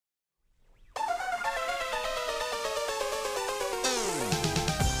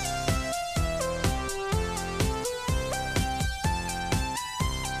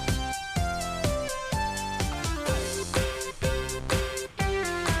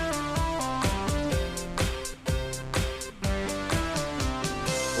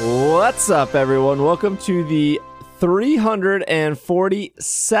What's up, everyone? Welcome to the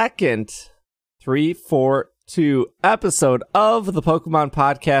 342nd 342 episode of the Pokemon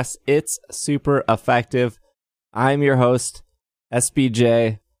Podcast. It's super effective. I'm your host,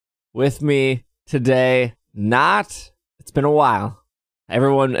 SBJ. With me today, it's been a while.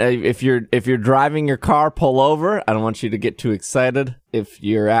 Everyone, if you're driving your car, pull over. I don't want you to get too excited. If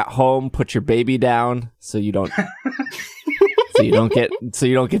you're at home, put your baby down so you don't so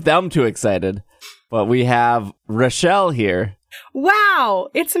you don't get them too excited. But we have Rochelle here. Wow,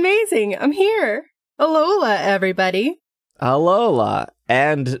 it's amazing. I'm here. Alola, everybody. Alola.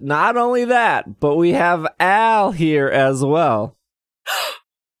 And not only that, but we have Al here as well.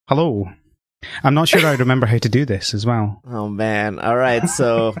 Hello. I'm not sure I remember how to do this as well. Oh, man. All right.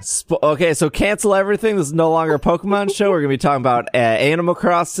 So, so cancel everything. This is no longer a Pokemon show. We're going to be talking about Animal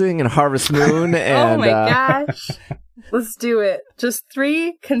Crossing and Harvest Moon. And, oh, my gosh. Let's do it. Just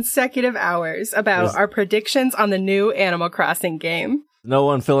 3 consecutive hours about our predictions on the new Animal Crossing game. No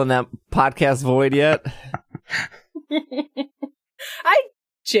one filling that podcast void yet? I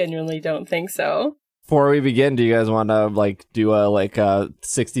genuinely don't think so. Before we begin, do you guys want to do a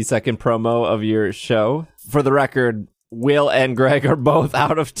 60-second promo of your show? For the record, Will and Greg are both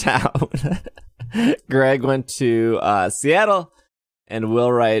out of town. Greg went to Seattle, and Will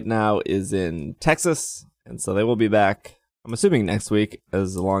right now is in Texas, and so they will be back. I'm assuming next week,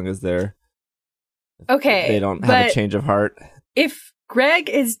 as long as they don't have a change of heart. If Greg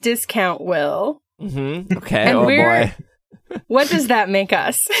is discount Will, okay, and boy, what does that make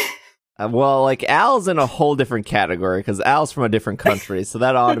us? Well, Al's in a whole different category because Al's from a different country, so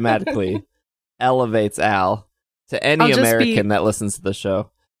that automatically elevates Al to any American that listens to the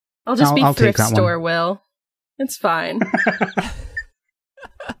show. I'll just be thrift store, Will. It's fine.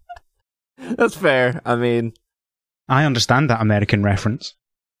 That's fair. I mean, I understand that American reference.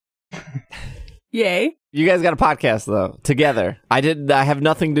 Yay. You guys got a podcast, though, together. I have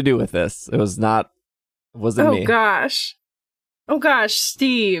nothing to do with this. It wasn't me. Oh gosh,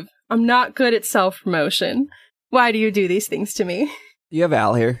 Steve. I'm not good at self-promotion. Why do you do these things to me? You have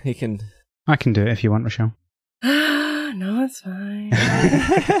Al here. I can do it if you want, Rochelle. No, it's fine.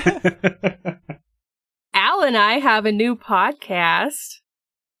 Al and I have a new podcast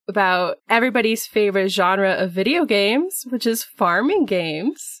about everybody's favorite genre of video games, which is farming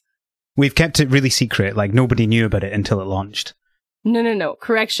games. We've kept it really secret. Nobody knew about it until it launched. No.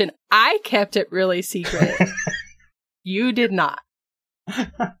 Correction. I kept it really secret. You did not.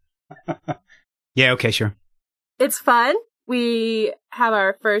 Yeah, okay, sure. It's fun. We have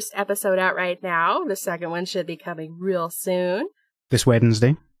our first episode out right now. The second one should be coming real soon. This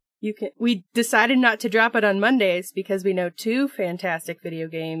Wednesday. We decided not to drop it on Mondays because we know 2 fantastic video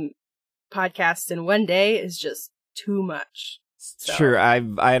game podcasts in one day is just too much. So. Sure, I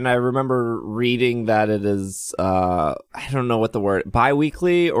remember reading that it is I don't know what the word,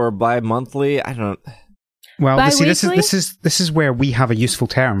 bi-weekly or bi-monthly. I don't. Well, see, this is where we have a useful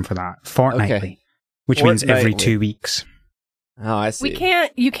term for that, fortnightly, which means every 2 weeks. Oh, I see.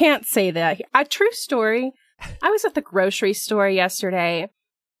 You can't say that. A true story. I was at the grocery store yesterday,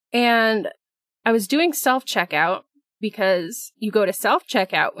 and I was doing self-checkout because you go to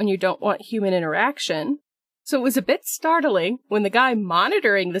self-checkout when you don't want human interaction. So it was a bit startling when the guy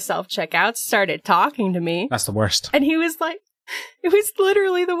monitoring the self-checkout started talking to me. That's the worst. And he was like, it was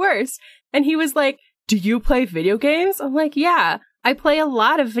literally the worst. And he was like, do you play video games? I'm like, yeah, I play a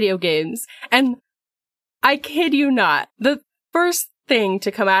lot of video games. And I kid you not, the first thing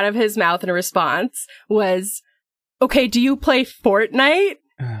to come out of his mouth in a response was, okay, do you play Fortnite?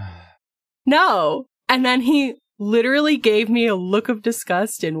 No. And then he literally gave me a look of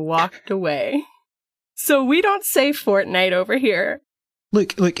disgust and walked away. So we don't say Fortnite over here.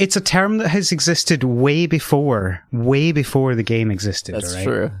 Look, it's a term that has existed way before the game existed. That's right?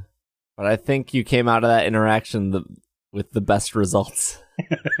 True. But I think you came out of that interaction with the best results.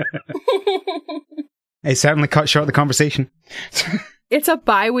 It certainly cut short the conversation. It's a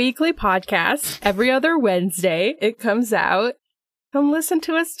bi-weekly podcast. Every other Wednesday it comes out. Come listen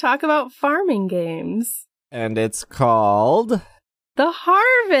to us talk about farming games. And it's called The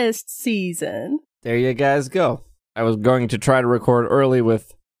Harvest Season. There you guys go. I was going to try to record early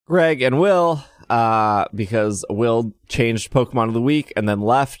with Greg and Will, because Will changed Pokemon of the Week and then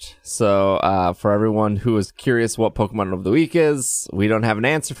left. So for everyone who is curious what Pokemon of the Week is, we don't have an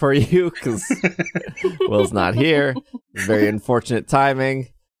answer for you because Will's not here. Very unfortunate timing.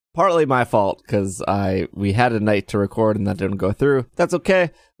 Partly my fault because we had a night to record and that didn't go through. That's okay.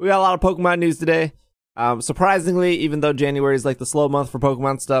 We got a lot of Pokemon news today. Surprisingly, even though January is like the slow month for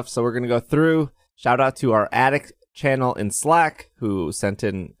Pokemon stuff, so we're going to go through. Shout out to our channel in Slack, who sent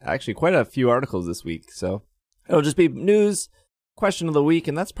in actually quite a few articles this week. So it'll just be news, question of the week,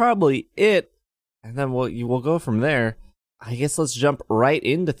 and that's probably it. And then we'll go from there. I guess let's jump right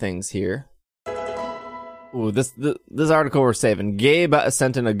into things here. Ooh, this article we're saving. Gabe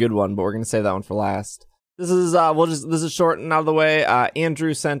sent in a good one, but we're gonna save that one for last. This is short and out of the way.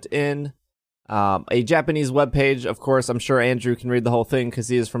 Andrew sent in a Japanese webpage. Of course, I'm sure Andrew can read the whole thing because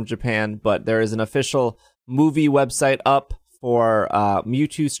he is from Japan, but there is an official movie website up for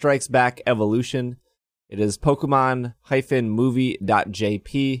Mewtwo Strikes Back Evolution. It is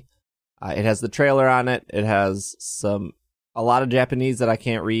Pokemon-movie.jp. It has the trailer on it. It has a lot of Japanese that I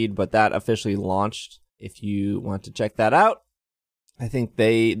can't read, but that officially launched. If you want to check that out, I think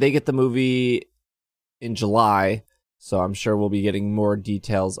they get the movie in July, so I'm sure we'll be getting more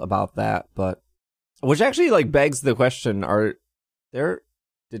details about that. But which actually begs the question: are there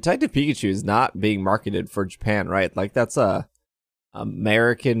Detective Pikachu is not being marketed for Japan, right? That's a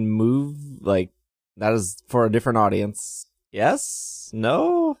American move. That is for a different audience. Yes?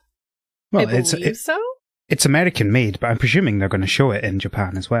 No? Well, I believe so. It's American made, but I'm presuming they're going to show it in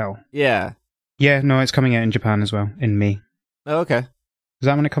Japan as well. Yeah. Yeah, no, it's coming out in Japan as well, in May. Oh, okay. Is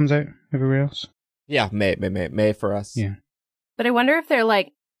that when it comes out everywhere else? Yeah, May for us. Yeah. But I wonder if they're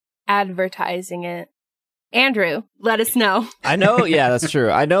advertising it. Andrew, let us know. I know, yeah, that's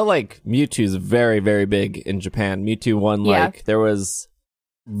true. I know Mewtwo's very, very big in Japan. Mewtwo won there was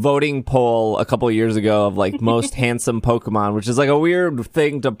voting poll a couple of years ago of most handsome Pokemon, which is a weird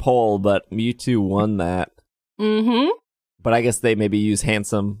thing to poll, but Mewtwo won that. Mm-hmm. But I guess they maybe use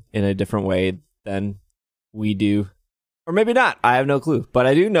handsome in a different way than we do. Or maybe not. I have no clue. But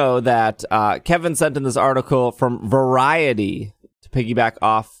I do know that Kevin sent in this article from Variety to piggyback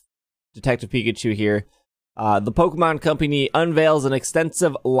off Detective Pikachu here. The Pokemon Company unveils an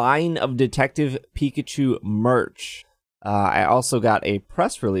extensive line of Detective Pikachu merch. I also got a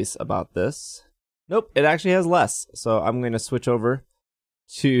press release about this. Nope, it actually has less. So I'm going to switch over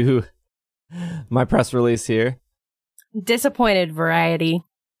to my press release here. Disappointed, Variety.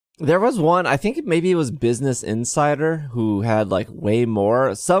 There was one, I think maybe it was Business Insider, who had way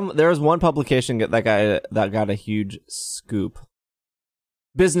more. There was one publication that got a huge scoop.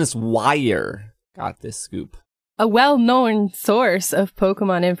 Business Wire got this scoop. A well-known source of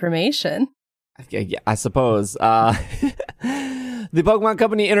Pokemon information. Yeah, I suppose. The Pokemon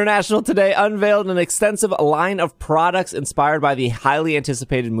Company International today unveiled an extensive line of products inspired by the highly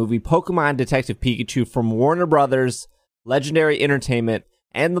anticipated movie Pokemon Detective Pikachu from Warner Brothers, Legendary Entertainment,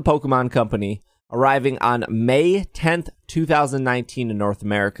 and the Pokemon Company, arriving on May 10th, 2019 in North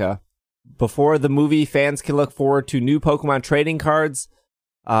America. Before the movie, fans can look forward to new Pokemon trading cards,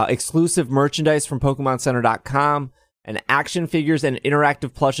 exclusive merchandise from PokemonCenter.com, and action figures and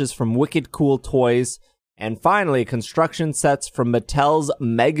interactive plushes from Wicked Cool Toys, and finally, construction sets from Mattel's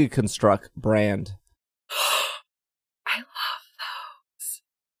Mega Construct brand. I love those.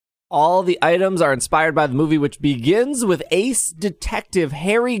 All the items are inspired by the movie, which begins with ace detective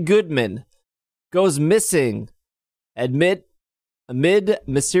Harry Goodman goes missing amid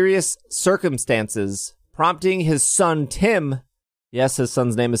mysterious circumstances, prompting his son Tim, yes, his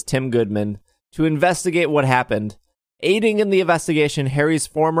son's name is Tim Goodman, to investigate what happened. Aiding in the investigation, Harry's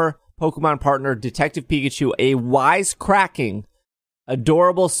former Pokemon partner, Detective Pikachu, a wisecracking,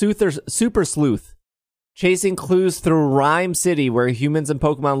 adorable super sleuth. Chasing clues through Rhyme City, where humans and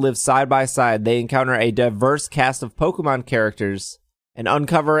Pokemon live side by side, they encounter a diverse cast of Pokemon characters and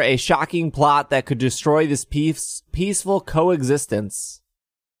uncover a shocking plot that could destroy this peaceful coexistence.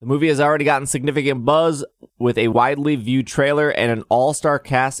 The movie has already gotten significant buzz with a widely viewed trailer and an all-star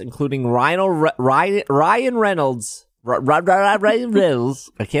cast, including Ryan Reynolds. Ryan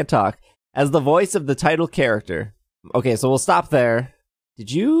Reynolds, I can't talk, as the voice of the title character. Okay, so we'll stop there.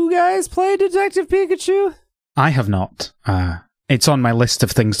 Did you guys play Detective Pikachu? I have not. It's on my list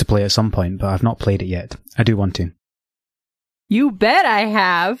of things to play at some point, but I've not played it yet. I do want to. You bet I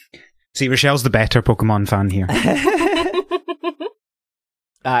have. See, Rochelle's the better Pokemon fan here.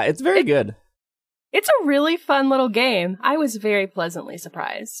 It's very good. It's a really fun little game. I was very pleasantly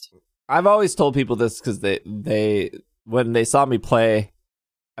surprised. I've always told people this because they when they saw me play,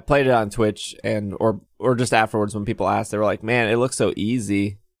 I played it on Twitch or just afterwards when people asked, they were like, "Man, it looks so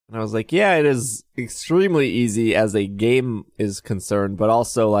easy." And I was like, "Yeah, it is extremely easy as a game is concerned, but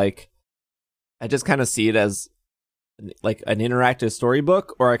also I just kind of see it as an interactive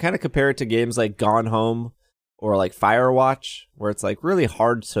storybook, or I kind of compare it to games like Gone Home or Firewatch, where it's really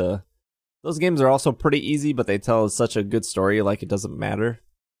hard to. Those games are also pretty easy, but they tell such a good story, it doesn't matter.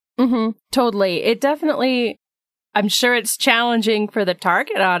 Mm-hmm. Totally. It definitely, I'm sure it's challenging for the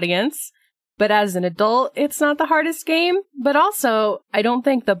target audience, But as an adult, it's not the hardest game. But also, I don't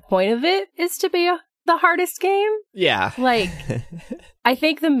think the point of it is to be the hardest game. Yeah. Like, I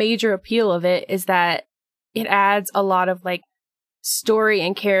think the major appeal of it is that it adds a lot of, like, story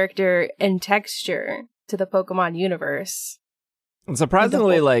and character and texture to the Pokemon universe. And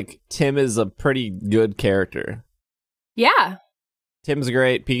surprisingly, like, Tim is a pretty good character. Yeah. Tim's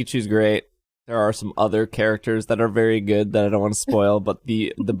great. Pikachu's great. There are some other characters that are very good that I don't want to spoil, but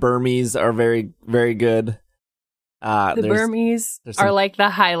the Burmese are very, very good. The Burmese are like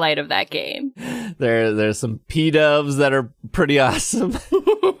the highlight of that game. There's some P-dubs that are pretty awesome.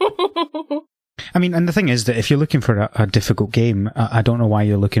 I mean, and the thing is that if you're looking for a difficult game, I don't know why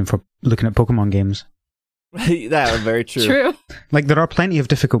you're looking at Pokemon games. That is very true. True. Like, there are plenty of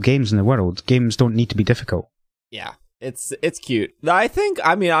difficult games in the world. Games don't need to be difficult. Yeah. It's cute. I'm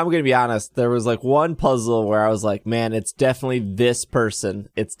going to be honest. There was like one puzzle where I was like, man, it's definitely this person.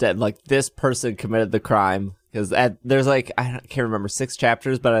 It's like this person committed the crime. Because there's like, I can't remember 6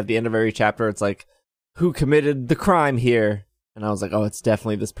 chapters, but at the end of every chapter, it's like, who committed the crime here? And I was like, oh, it's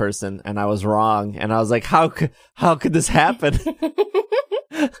definitely this person. And I was wrong. And I was like, how could this happen?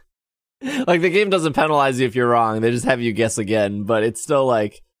 Like, the game doesn't penalize you if you're wrong. They just have you guess again. But it's still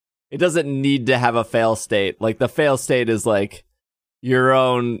like, it doesn't need to have a fail state. Like, the fail state is like your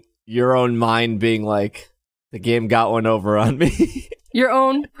own mind being like, the game got one over on me. Your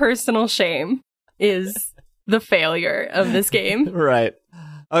own personal shame is the failure of this game. Right.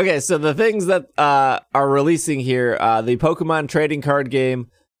 Okay, so the things that are releasing here, the Pokemon trading card game,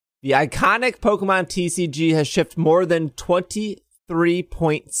 the iconic Pokemon TCG has shipped more than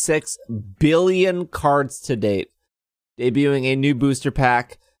 23.6 billion cards to date, debuting a new booster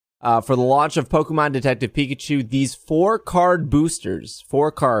pack. For the launch of Pokemon Detective Pikachu, these 4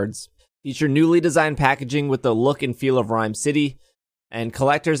 cards, feature newly designed packaging with the look and feel of Rhyme City, and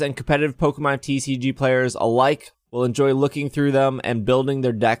collectors and competitive Pokemon TCG players alike will enjoy looking through them and building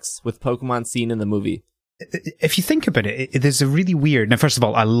their decks with Pokemon seen in the movie. If you think about it, there's a really weird... Now, first of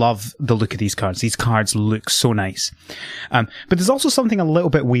all, I love the look of these cards. These cards look so nice. But there's also something a little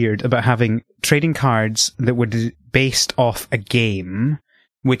bit weird about having trading cards that were based off a game,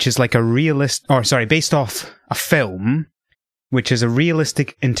 which is like based off a film, which is a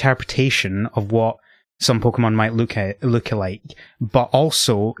realistic interpretation of what some Pokemon might look alike, but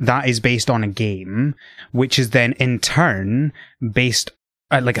also that is based on a game, which is then in turn based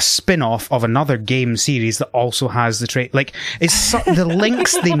like a spin-off of another game series that also has the trait. Like, it's the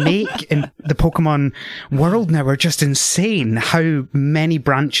links they make in the Pokemon world now are just insane. How many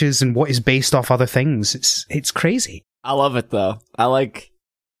branches and what is based off other things. It's crazy. I love it though. I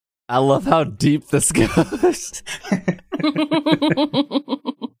love how deep this goes.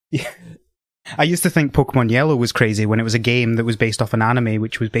 Yeah. I used to think Pokemon Yellow was crazy when it was a game that was based off an anime,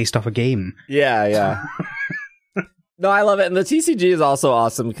 which was based off a game. Yeah. No, I love it. And the TCG is also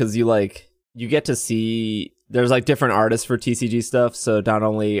awesome because you get to see, there's like different artists for TCG stuff. So not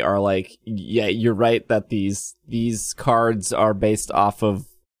only are like, yeah, you're right that these cards are based off of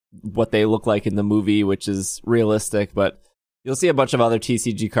what they look like in the movie, which is realistic, but you'll see a bunch of other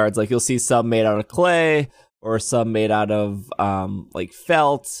TCG cards. Like, you'll see some made out of clay or some made out of like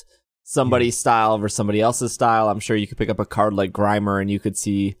felt, somebody's style versus somebody else's style. I'm sure you could pick up a card like Grimer and you could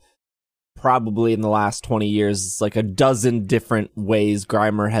see probably in the last 20 years like a dozen different ways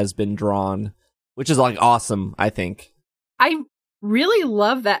Grimer has been drawn, which is like awesome, I think. I really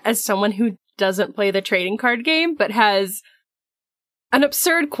love that as someone who doesn't play the trading card game but has an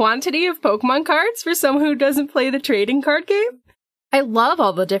absurd quantity of Pokemon cards for someone who doesn't play the trading card game. I love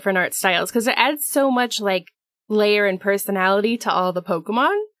all the different art styles because it adds so much like layer and personality to all the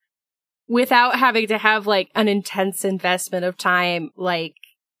Pokemon without having to have like an intense investment of time, like,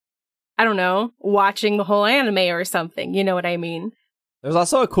 I don't know, watching the whole anime or something. You know what I mean? There's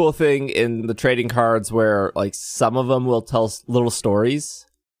also a cool thing in the trading cards where like some of them will tell little stories.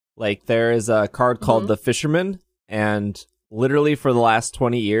 Like, there is a card called the Fisherman, and literally for the last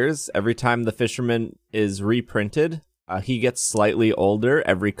 20 years, every time the Fisherman is reprinted, he gets slightly older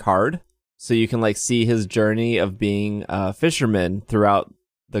every card. So you can like see his journey of being a fisherman throughout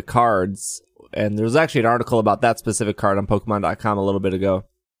the cards. And there's actually an article about that specific card on Pokemon.com a little bit ago.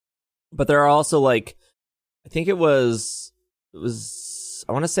 But there are also like, I think it was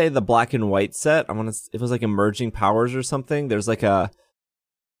I want to say the black and white set. It was like Emerging Powers or something. There's like a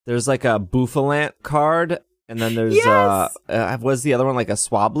Bouffalant card, and then there's was the other one like a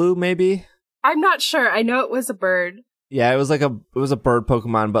Swablu maybe? I'm not sure. I know it was a bird. Yeah, it was a bird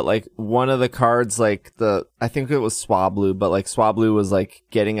Pokemon, but like one of the cards, like I think it was Swablu, but like Swablu was like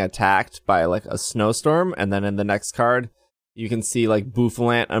getting attacked by like a snowstorm, and then in the next card, you can see like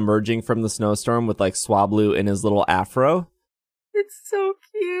Bouffalant emerging from the snowstorm with like Swablu in his little afro. It's so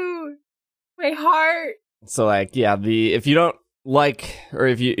cute. My heart. So like, yeah, if you don't like, or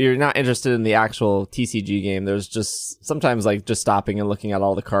if you're not interested in the actual TCG game, there's just sometimes like just stopping and looking at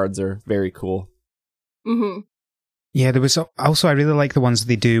all the cards are very cool. Mm-hmm. Yeah, there was also, I really like the ones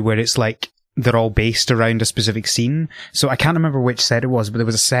they do where it's like they're all based around a specific scene. So I can't remember which set it was, but there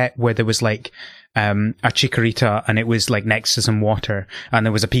was a set where there was like a Chikorita and it was like next to some water, and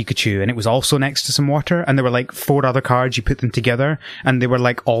there was a Pikachu and it was also next to some water, and there were like 4 other cards, you put them together and they were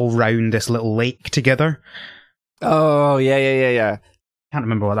like all round this little lake together. Oh, yeah. Can't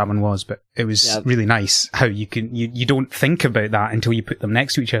remember what that one was, but it was really nice how you can you don't think about that until you put them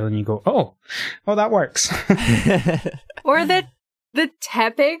next to each other and you go, oh, that works. Or the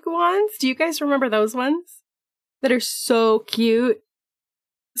Tepig ones. Do you guys remember those ones? That are so cute.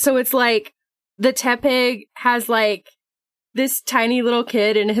 So it's like the Tepig has like this tiny little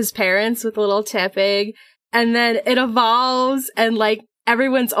kid and his parents with a little Tepig, and then it evolves and like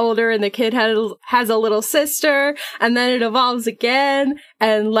everyone's older and the kid has a little sister, and then it evolves again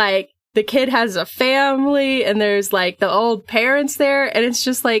and like the kid has a family and there's like the old parents there, and it's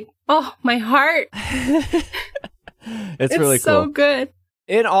just like, oh, my heart. It's really cool. So good.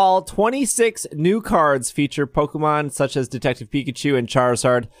 In all, 26 new cards feature Pokemon such as Detective Pikachu and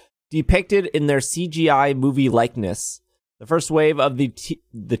Charizard depicted in their CGI movie likeness. The first wave of the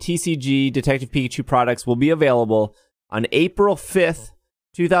TCG Detective Pikachu products will be available on April 5th,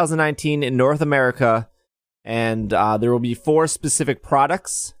 2019 in North America, and there will be 4 specific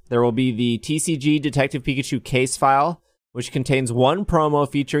products. There will be the TCG Detective Pikachu case file, which contains 1 promo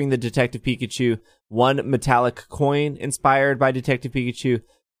featuring the Detective Pikachu, 1 metallic coin inspired by Detective Pikachu,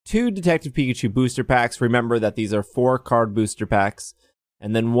 2 Detective Pikachu booster packs. Remember that these are 4 card booster packs,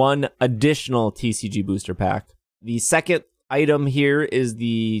 and then 1 additional TCG booster pack. The second item here is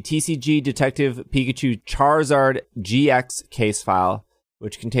the TCG Detective Pikachu Charizard GX case file,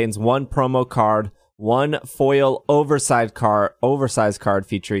 which contains 1 promo card, 1 foil oversized card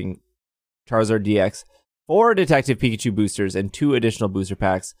featuring Charizard DX, 4 Detective Pikachu boosters, and 2 additional booster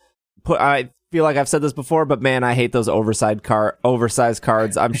packs. I feel like I've said this before, but man, I hate those oversized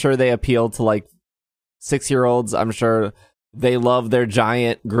cards. I'm sure they appeal to like 6-year-olds. I'm sure they love their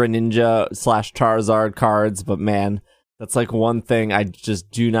giant Greninja / Charizard cards, but man, that's like one thing I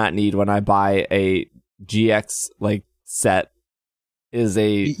just do not need when I buy a GX like set.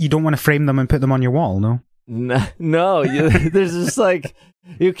 You don't want to frame them and put them on your wall, no? No, there's just like,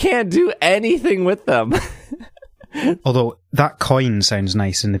 you can't do anything with them. Although that coin sounds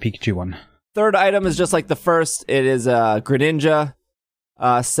nice in the Pikachu one. Third item is just like the first. It is a Greninja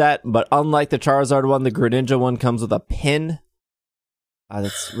set, but unlike the Charizard one, the Greninja one comes with a pin.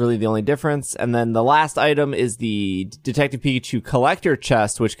 That's really the only difference. And then the last item is the Detective Pikachu collector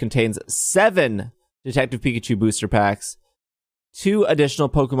chest, which contains 7 Detective Pikachu booster packs, 2 additional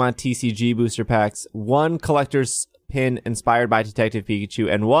Pokemon TCG booster packs, 1 collector's pin inspired by Detective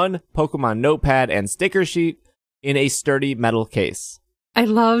Pikachu, and 1 Pokemon notepad and sticker sheet in a sturdy metal case. I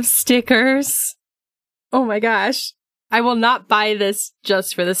love stickers. Oh my gosh. I will not buy this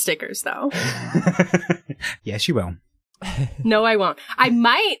just for the stickers, though. Yes, you will. No, I won't. I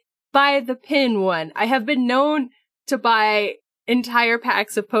might buy the pin one. I have been known to buy entire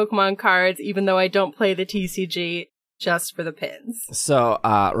packs of Pokemon cards, even though I don't play the TCG, just for the pins. So,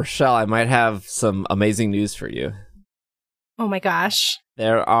 Rochelle, I might have some amazing news for you. Oh my gosh.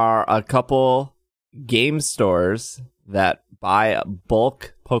 There are a couple game stores that buy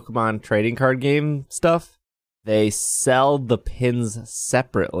bulk Pokemon trading card game stuff. They sell the pins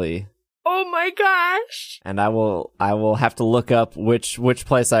separately. Oh my gosh. And I will have to look up which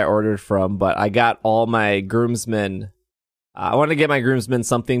place I ordered from, but I got all my groomsmen. I want to get my groomsmen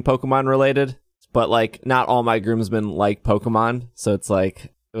something Pokemon related, but like not all my groomsmen like Pokemon, so it's like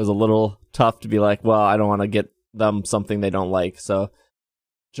it was a little tough to be like, well, I don't want to get them something they don't like. So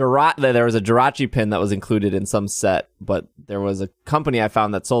there was a Jirachi pin that was included in some set, but there was a company I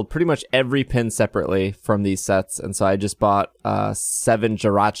found that sold pretty much every pin separately from these sets, and so I just bought 7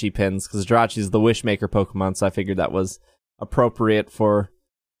 Jirachi pins, because Jirachi is the Wishmaker Pokemon, so I figured that was appropriate for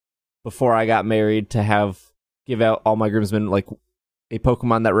before I got married to give out all my groomsmen like a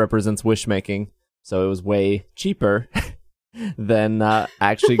Pokemon that represents wishmaking, so it was way cheaper than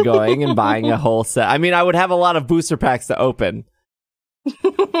actually going and buying a whole set. I mean, I would have a lot of booster packs to open,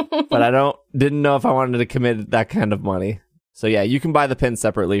 but I didn't know if I wanted to commit that kind of money. So yeah, you can buy the pins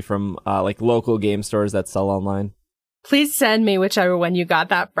separately from like local game stores that sell online. Please send me whichever one you got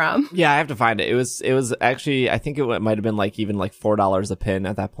that from. Yeah, I have to find it. It was actually, I think it might have been like even like $4 a pin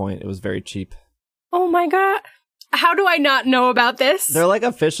at that point. It was very cheap. Oh my god. How do I not know about this? They're like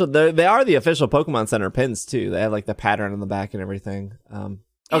official. They are the official Pokemon Center pins too. They have like the pattern on the back and everything.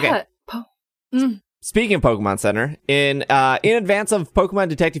 Okay. Yeah. Speaking of Pokemon Center, in advance of Pokemon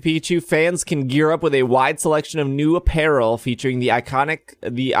Detective Pikachu, fans can gear up with a wide selection of new apparel featuring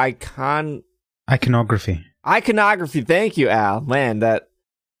iconography. Iconography. Thank you, Al. Man,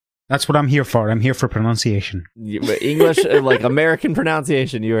 that's what I'm here for. I'm here for pronunciation. English, like American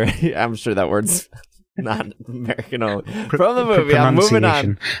pronunciation. I'm sure that word's not American only. From the movie, I'm moving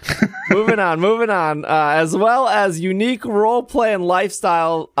on. moving on. As well as unique roleplay and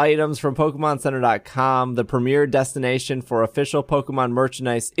lifestyle items from PokemonCenter.com, the premier destination for official Pokemon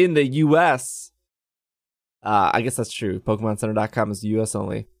merchandise in the U.S. I guess that's true. PokemonCenter.com is U.S.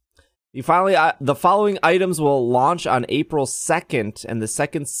 only. The following items will launch on April 2nd, and the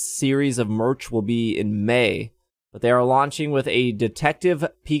second series of merch will be in May. But they are launching with a Detective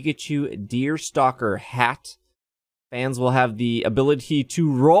Pikachu Deerstalker hat. Fans will have the ability to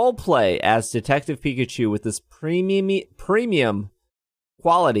roleplay as Detective Pikachu with this premium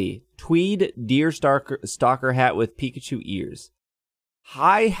quality tweed Deerstalker hat with Pikachu ears.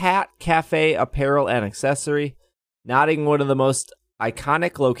 High Hat Cafe apparel and accessory. Nodding one of the most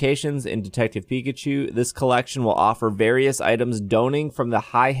iconic locations in Detective Pikachu, this collection will offer various items donning from the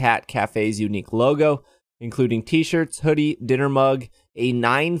High Hat Cafe's unique logo, including t-shirts, hoodie, dinner mug, a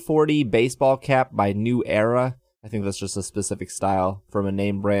 940 baseball cap by New Era. I think that's just a specific style from a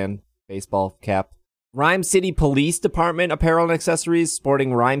name brand baseball cap. Rhyme City Police Department apparel and accessories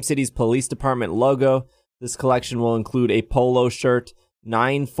sporting Rhyme City's Police Department logo. This collection will include a polo shirt,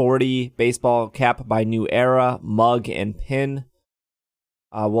 940 baseball cap by New Era, mug, and pin.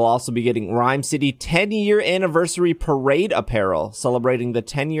 We'll also be getting Rhyme City 10-year anniversary parade apparel, celebrating the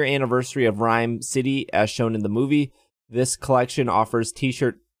 10-year anniversary of Rhyme City as shown in the movie. This collection offers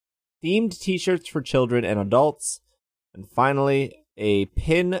themed t-shirts for children and adults. And finally, a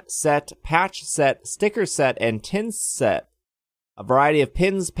pin set, patch set, sticker set, and tin set. A variety of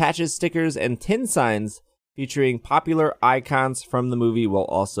pins, patches, stickers, and tin signs featuring popular icons from the movie will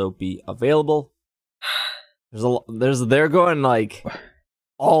also be available. They're going like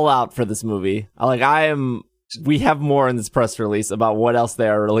all out for this movie. We have more in this press release about what else they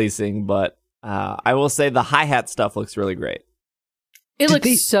are releasing, but I will say the hi-hat stuff looks really great. It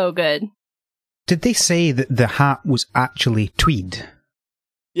looks so good. Did they say that the hat was actually tweed?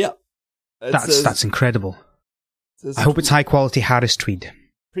 Yeah. That's incredible. I hope it's high quality Harris tweed.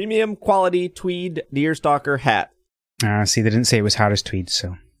 Premium quality tweed Deerstalker hat. See, they didn't say it was Harris tweed,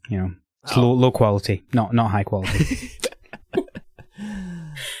 so, it's low quality, not high quality.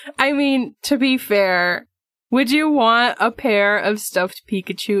 I mean, to be fair, would you want a pair of stuffed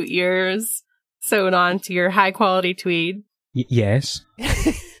Pikachu ears sewn onto your high-quality tweed? Yes.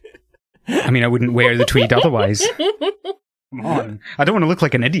 I mean, I wouldn't wear the tweed otherwise. Come on. I don't want to look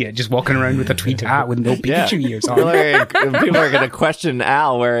like an idiot just walking around with a tweed hat with no Pikachu ears on. People are going to question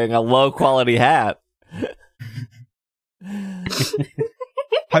Al wearing a low-quality hat.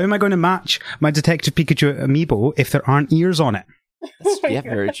 How am I going to match my Detective Pikachu amiibo if there aren't ears on it? Yeah,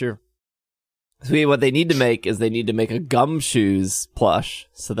 very true. So what they need to make is a Gumshoes plush,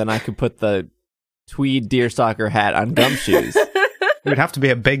 so then I could put the tweed Deerstalker hat on Gumshoes. It would have to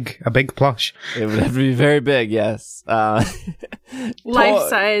be a big plush. It would have to be very big, yes.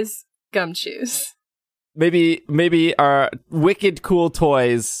 Life-size Gumshoes. Maybe our Wicked Cool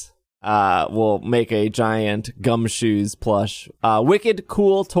Toys will make a giant Gumshoes plush. Wicked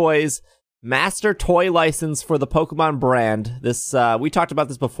Cool Toys master toy license for the Pokemon brand. This we talked about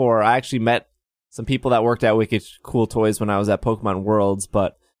this before. I actually met some people that worked at Wicked Cool Toys when I was at Pokemon Worlds,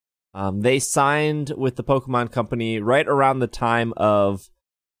 but they signed with the Pokemon Company right around the time of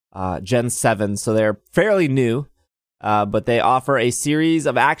Gen 7, so they're fairly new, but they offer a series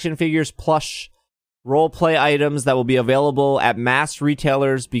of action figures plush role-play items that will be available at mass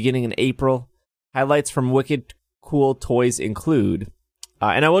retailers beginning in April. Highlights from Wicked Cool Toys include...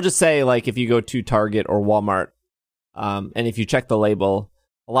 and I will just say, like, if you go to Target or Walmart, and if you check the label,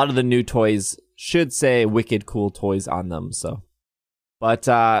 a lot of the new toys should say Wicked Cool Toys on them. So, but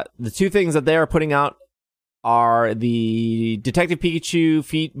the two things that they are putting out are the Detective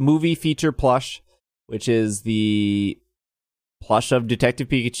Pikachu movie feature plush, which is the plush of Detective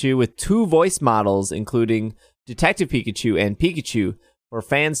Pikachu with 2 voice models, including Detective Pikachu and Pikachu, for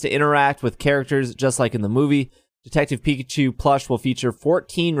fans to interact with characters just like in the movie. Detective Pikachu plush will feature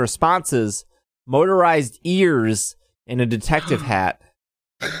 14 responses, motorized ears, and a detective hat.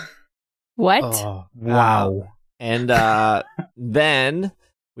 What? Oh, wow. And then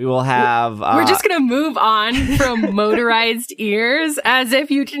we will have... We're just going to move on from motorized ears as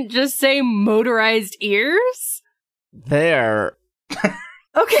if you can just say motorized ears? they're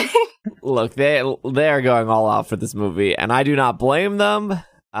Okay. look, they are going all out for this movie, and I do not blame them.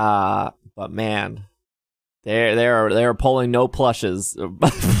 But man, they're pulling no plushes.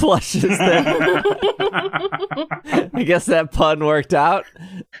 Flushes there. I guess that pun worked out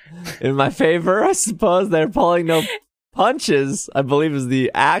in my favor, I suppose. They're pulling no punches, I believe is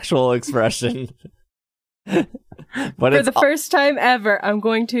the actual expression. But for the first time ever, I'm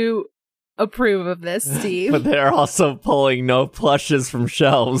going to approve of this, Steve. But they're also pulling no plushes from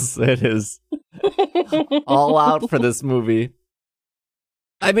shelves. It is all out for this movie.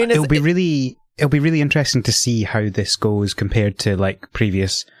 I mean, it'll be really interesting to see how this goes compared to like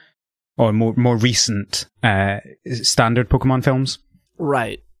previous or more recent standard Pokemon films.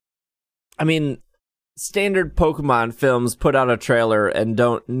 Right. I mean, standard Pokemon films put out a trailer and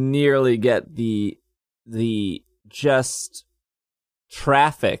don't nearly get the just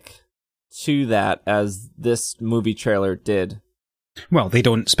traffic to that as this movie trailer did. Well, they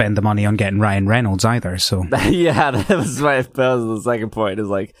don't spend the money on getting Ryan Reynolds either, so... Yeah, that was the second point, is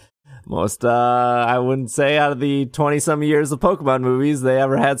like, most, I wouldn't say out of the 20-some years of Pokemon movies, they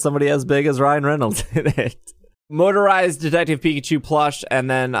ever had somebody as big as Ryan Reynolds in it. Motorized Detective Pikachu plush, and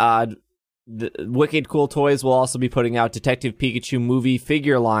then the Wicked Cool Toys will also be putting out Detective Pikachu movie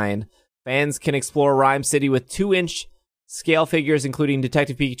figure line. Fans can explore Rhyme City with 2-inch scale figures, including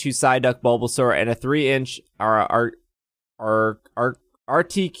Detective Pikachu, Psyduck, Bulbasaur, and a 3-inch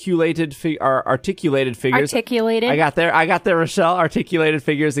articulated figures. Articulated. I got there, Rochelle. Articulated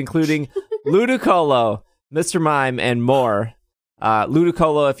figures, including Ludicolo, Mr. Mime, and more.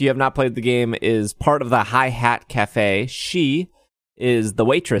 Ludicolo, if you have not played the game, is part of the Hi Hat Cafe. She is the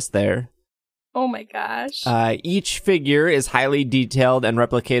waitress there. Oh my gosh. Each figure is highly detailed and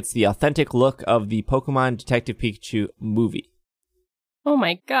replicates the authentic look of the Pokemon Detective Pikachu movie. Oh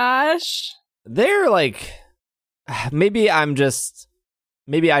my gosh. They're like, maybe I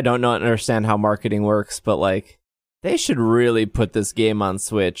don't understand how marketing works, but like, they should really put this game on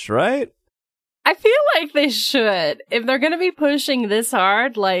Switch, right? I feel like they should. If they're going to be pushing this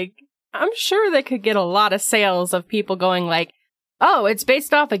hard, like, I'm sure they could get a lot of sales of people going like, oh, it's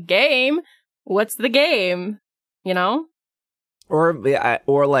based off a game. What's the game? You know? Or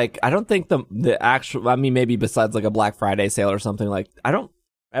like, I don't think the actual, I mean, maybe besides like a Black Friday sale or something, like, I don't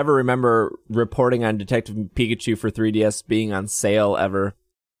ever remember reporting on Detective Pikachu for 3DS being on sale ever.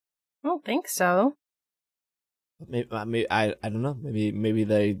 I don't think so. Maybe I don't know. Maybe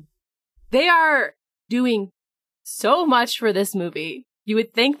they are doing so much for this movie. You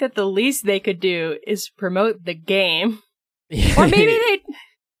would think that the least they could do is promote the game. Or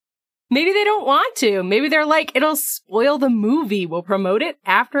maybe they don't want to. Maybe they're like, it'll spoil the movie. We'll promote it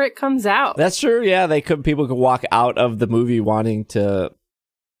after it comes out. That's true. Yeah, people could walk out of the movie wanting to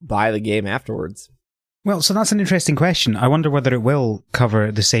buy the game afterwards. Well, so that's an interesting question. I wonder whether it will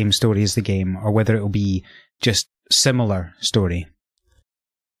cover the same story as the game, or whether it will be just similar story.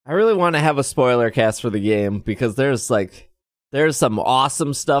 I really want to have a spoiler cast for the game, because there's some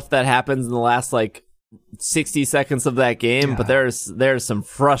awesome stuff that happens in the last like 60 seconds of that game, yeah. But there's some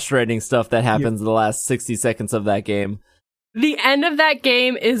frustrating stuff that happens in the last 60 seconds of that game. The end of that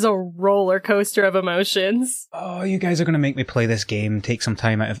game is a roller coaster of emotions. Oh, you guys are going to make me play this game, take some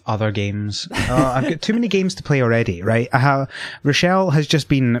time out of other games. I've got too many games to play already, right? Rochelle has just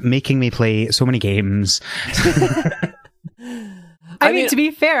been making me play so many games. I mean, to be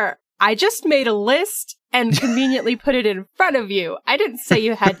fair, I just made a list and conveniently put it in front of you. I didn't say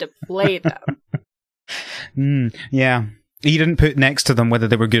you had to play them. Yeah. You didn't put next to them whether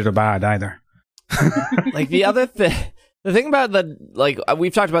they were good or bad either. Like the thing about like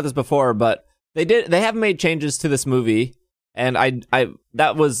we've talked about this before, but they have made changes to this movie, and I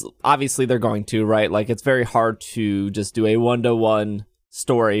that was obviously they're going to, right? Like, it's very hard to just do a 1-to-1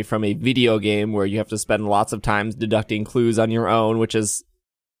 story from a video game where you have to spend lots of time deducting clues on your own, which is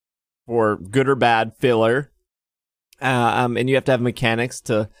for good or bad filler. And you have to have mechanics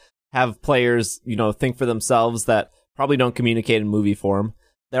to have players, think for themselves that probably don't communicate in movie form.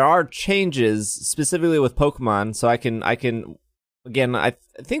 There are changes specifically with Pokemon, so I can again, I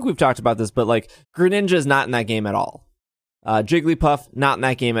think we've talked about this, but like, Greninja is not in that game at all. Jigglypuff, not in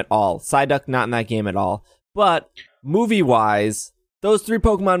that game at all. Psyduck, not in that game at all. But movie-wise, those three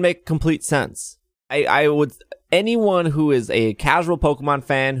Pokemon make complete sense. I would, anyone who is a casual Pokemon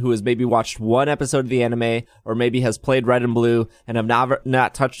fan who has maybe watched one episode of the anime, or maybe has played Red and Blue and have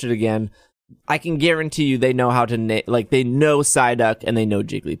not touched it again, I can guarantee you they know how to they know Psyduck and they know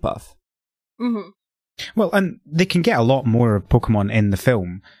Jigglypuff. Mm-hmm. Well, and they can get a lot more Pokemon in the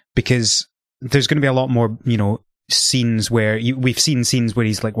film, because there's going to be a lot more, scenes where we've seen scenes where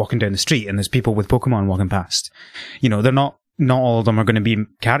he's like walking down the street and there's people with Pokemon walking past. They're not all of them are going to be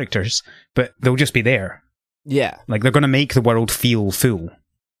characters, but they'll just be there. Yeah. Like, they're going to make the world feel full.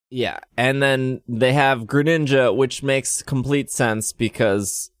 Yeah. And then they have Greninja, which makes complete sense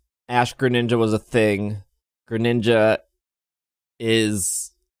because Ash Greninja was a thing. Greninja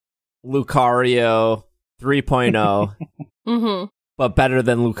is Lucario 3.0. Mm-hmm. But better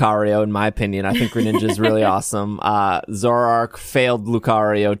than Lucario, in my opinion. I think Greninja is really awesome. Zoroark failed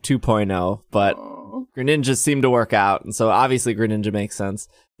Lucario 2.0, but Greninja seemed to work out, and so obviously Greninja makes sense.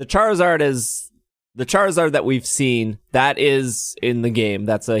 The Charizard that we've seen, that is in the game.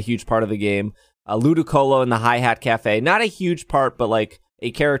 That's a huge part of the game. Ludicolo in the Hi-Hat Cafe, not a huge part, but like a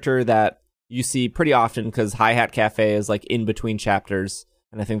character that you see pretty often because Hi-Hat Cafe is like in between chapters,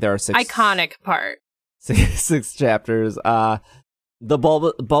 and I think there are iconic part. Six chapters. The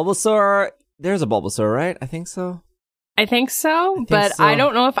Bulbasaur, there's a Bulbasaur, right? I think so. I think so. I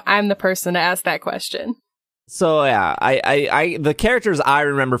don't know if I'm the person to ask that question. So yeah, I the characters I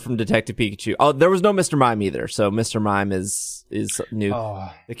remember from Detective Pikachu. Oh, there was no Mr. Mime either, so Mr. Mime is new.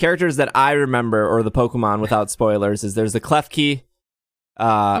 Oh. The characters that I remember, or the Pokemon without spoilers, is there's the Klefki,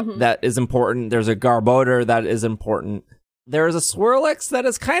 that is important. There's a Garbodor that is important. There is a Swirlix that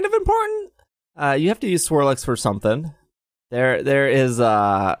is kind of important. You have to use Swirlix for something. There is,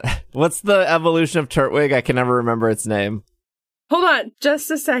 what's the evolution of Turtwig? I can never remember its name. Hold on, just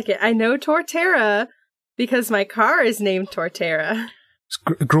a second. I know Torterra because my car is named Torterra. It's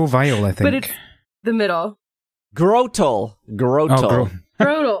Grovyle, I think. But it's the middle. Grotle.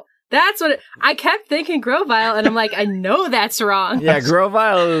 Grotle. That's what I kept thinking Grovyle, and I'm like, I know that's wrong. Yeah,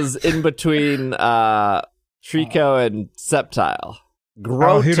 Grovyle is in between, Trico and Sceptile.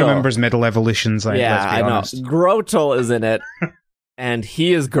 Grotle. Who remembers middle evolutions? Yeah, I know. Grotle is in it, and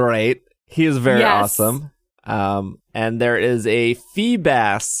he is great. He is very awesome. And there is a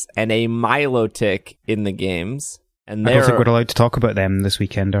Feebas and a Milotic in the games. And I don't think we're allowed to talk about them this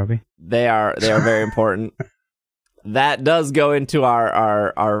weekend, are we? They are very important. That does go into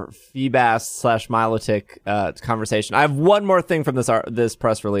our Feebas / Milotic conversation. I have one more thing from this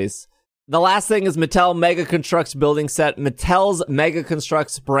press release. The last thing is Mattel Mega Constructs building set. Mattel's Mega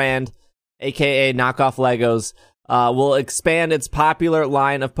Constructs brand, aka knockoff Legos, will expand its popular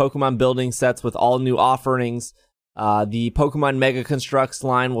line of Pokemon building sets with all new offerings. The Pokemon Mega Constructs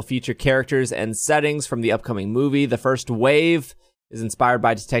line will feature characters and settings from the upcoming movie. The first wave is inspired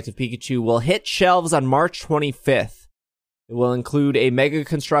by Detective Pikachu, will hit shelves on March 25th. It will include a Mega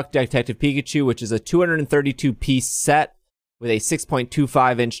Construct Detective Pikachu, which is a 232-piece set with a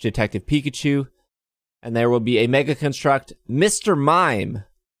 6.25-inch Detective Pikachu. And there will be a Mega Construct Mr. Mime,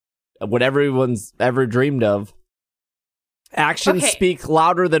 what everyone's ever dreamed of. Actions speak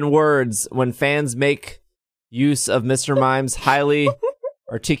louder than words when fans make use of Mr. Mime's highly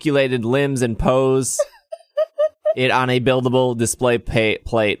articulated limbs and pose it on a buildable display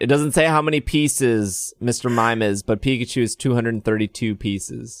plate. It doesn't say how many pieces Mr. Mime is, but Pikachu is 232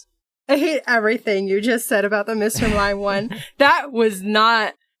 pieces. I hate everything you just said about the Mr. Mime one. That was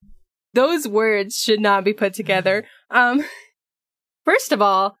not... Those words should not be put together. First of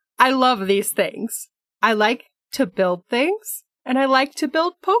all, I love these things. I like to build things, and I like to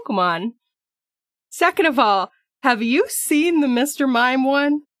build Pokemon. Second of all, have you seen the Mr. Mime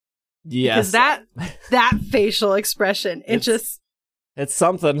one? Yes. Because that facial expression, it's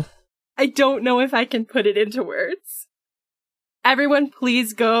something. I don't know if I can put it into words. Everyone,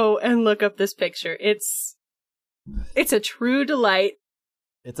 please go and look up this picture. It's a true delight.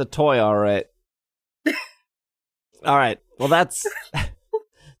 It's a toy, all right. All right. Well, that's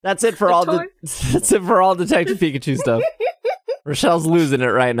it for that's it for all Detective Pikachu stuff. Rochelle's losing it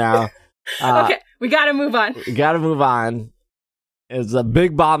right now. Okay, we gotta move on. It's a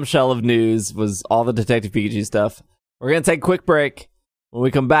big bombshell of news, was all the Detective Pikachu stuff. We're going to take a quick break. When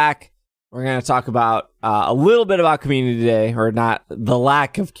we come back, we're going to talk about a little bit about Community Day, or not, the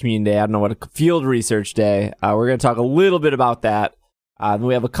lack of Community Day. I don't know what a field research day. We're going to talk a little bit about that. Then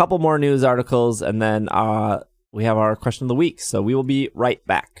we have a couple more news articles, and then we have our question of the week. So we will be right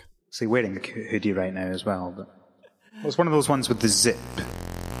back. So you're wearing a hoodie right now as well. But it's one of those ones with the zip.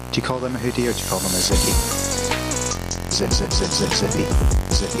 Do you call them a hoodie or do you call them a zippy? Zip, zip, zip, zip, zippy.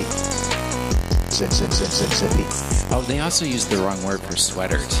 Zippy. Zip, zip, zip, zip, zippy. Oh, they also use the wrong word for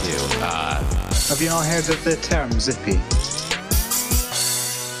sweater, too. Have you not heard of the term zippy?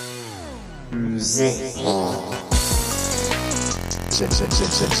 Zippy. Zip, zip, zip,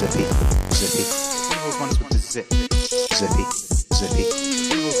 zip, zippy. Zippy. One of those ones with the zip. Zippy. Zippy.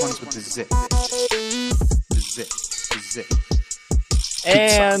 One of those ones with the zip. The zip. The zip.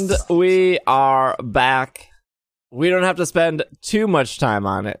 And we are back. we don't have to spend too much time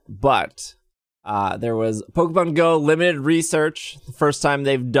on it, but there was Pokemon Go limited research. The first time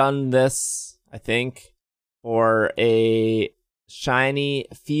they've done this, I think, for a shiny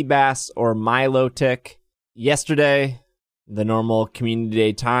Feebas or Milotic. Yesterday, the normal Community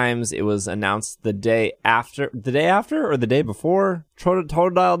Day times, it was announced the day after or the day before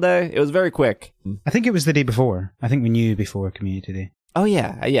Totodile Day. It was very quick. I think it was the day before. I think we knew before Community Day. Oh,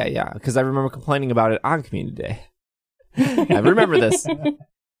 yeah, because I remember complaining about it on Community Day. I remember this.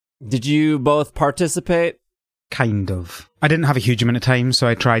 Did you both participate? Kind of. I didn't have a huge amount of time, so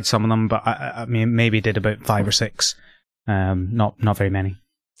I tried some of them, but I mean, maybe did about 5 or 6. Not very many.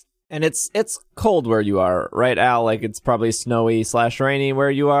 And it's cold where you are, right, Al? Like, it's probably snowy/rainy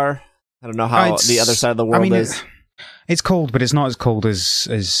where you are. I don't know how the other side of the world is. It's cold, but it's not as cold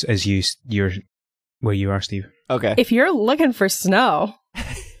as you're where you are, Steve. Okay. If you're looking for snow,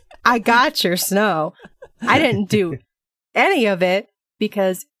 I got your snow. I didn't do any of it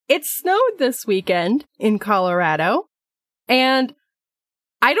because it snowed this weekend in Colorado, and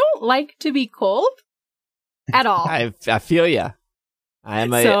I don't like to be cold at all. I feel ya.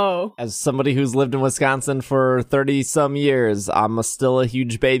 As somebody who's lived in Wisconsin for 30-some years, I'm still a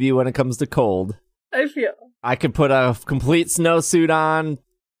huge baby when it comes to cold. I could put a complete snowsuit on,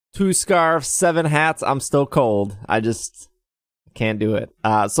 2 scarves, 7 hats, I'm still cold. I just can't do it.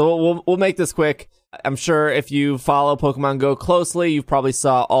 So we'll make this quick. I'm sure if you follow Pokemon Go closely, you probably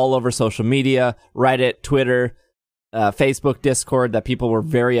saw all over social media, Reddit, Twitter, Facebook, Discord, that people were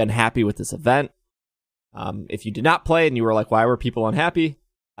very unhappy with this event. If you did not play and you were like, why were people unhappy?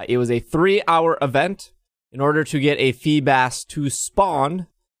 It was a 3-hour event. In order to get a Feebas to spawn,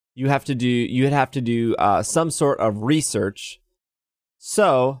 you'd have to do some sort of research.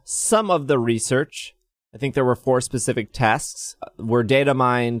 So some of the research, I think there were 4 specific tasks, were data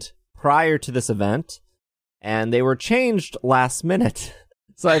mined prior to this event, and they were changed last minute.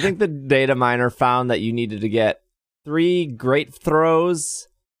 So I think the data miner found that you needed to get 3 great throws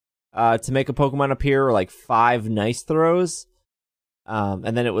to make a Pokemon appear, or like 5 nice throws.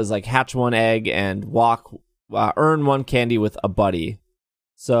 And then it was like hatch 1 egg and earn 1 candy with a buddy.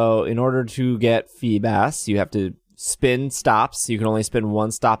 So in order to get Feebas, you have to spin stops. You can only spin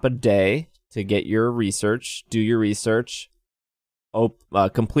 1 stop a day to get your research, do your research,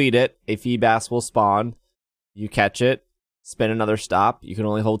 complete it. A Feebas will spawn. You catch it, spin another stop. You can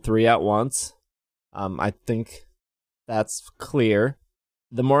only hold 3 at once. I think that's clear.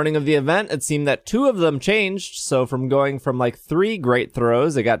 The morning of the event, it seemed that 2 of them changed. So from going from like 3 great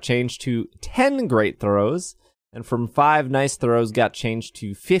throws, it got changed to 10 great throws. And from 5 nice throws, got changed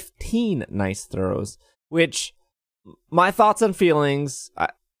to 15 nice throws. Which, my thoughts and feelings,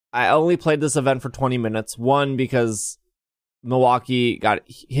 I only played this event for 20 minutes. 1, because Milwaukee got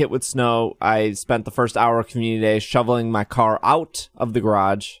hit with snow. I spent the first hour of Community Day shoveling my car out of the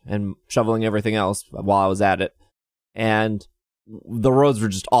garage and shoveling everything else while I was at it. And the roads were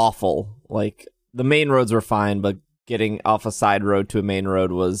just awful. Like, the main roads were fine, but getting off a side road to a main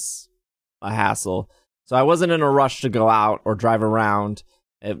road was a hassle. So I wasn't in a rush to go out or drive around.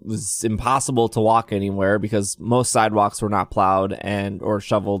 It was impossible to walk anywhere because most sidewalks were not plowed or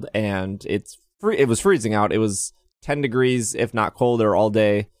shoveled, and it was freezing out. It was 10 degrees, if not colder, all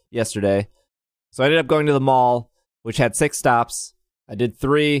day yesterday. So I ended up going to the mall, which had 6 stops. I did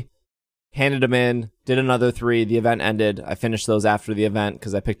 3, handed them in, did another 3. The event ended. I finished those after the event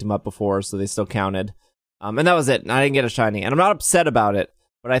because I picked them up before, so they still counted. And that was it. And I didn't get a shiny. And I'm not upset about it,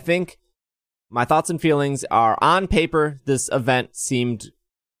 but I think my thoughts and feelings are, on paper, this event seemed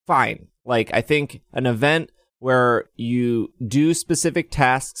fine. Like, I think an event where you do specific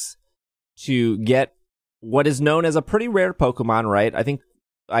tasks to get what is known as a pretty rare Pokemon, right? I think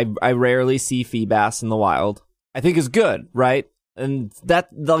I rarely see Feebas in the wild. I think is good, right? And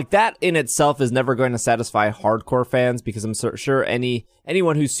that in itself is never going to satisfy hardcore fans, because I'm sure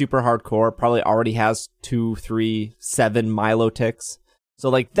anyone who's super hardcore probably already has 2, 3, 7 Milotics. So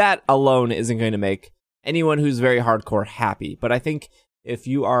like that alone isn't going to make anyone who's very hardcore happy. But I think if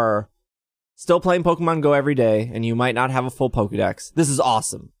you are still playing Pokemon Go every day and you might not have a full Pokedex, this is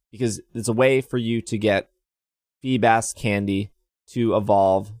awesome, because it's a way for you to get Feebas candy to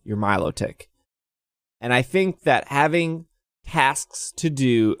evolve your Milotic. And I think that having tasks to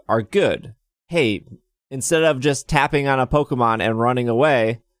do are good. Hey, instead of just tapping on a Pokemon and running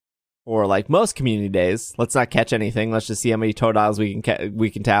away, or like most Community Days, let's not catch anything. Let's just see how many Totodiles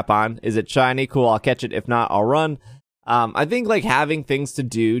we can tap on. Is it shiny? Cool, I'll catch it. If not, I'll run. I think like having things to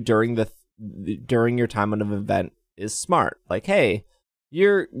do during your time on an event is smart. Like, hey,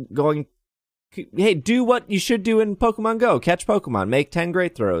 you're going hey, do what you should do in Pokemon Go. Catch Pokemon. Make 10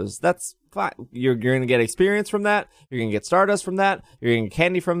 great throws. That's fine. You're going to get experience from that. You're going to get Stardust from that. You're going to get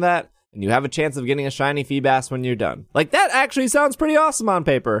candy from that. And you have a chance of getting a shiny Feebas when you're done. Like, that actually sounds pretty awesome on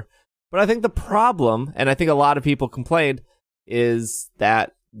paper. But I think the problem, and I think a lot of people complained, is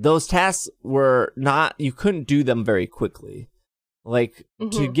that those tasks were not, you couldn't do them very quickly. Like,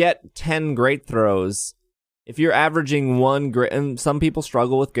 to get 10 great throws, if you're averaging one great, and some people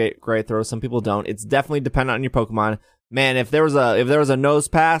struggle with great throws, some people don't. It's definitely dependent on your Pokemon. Man, if there was a nose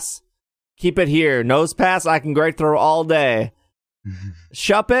pass, keep it here. Nose pass, I can great throw all day.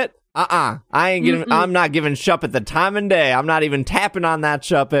 Shuppet, I'm not giving Shuppet the time and day. I'm not even tapping on that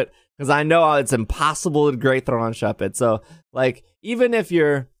Shuppet because I know it's impossible to great throw on Shuppet. So, like, even if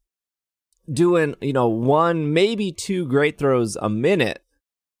you're doing, one, maybe 2 great throws a minute,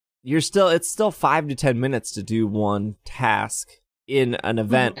 it's still 5 to 10 minutes to do one task in an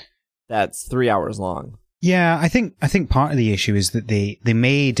event that's 3 hours long. Yeah, I think part of the issue is that they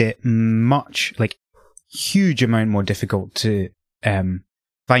made it huge amount more difficult to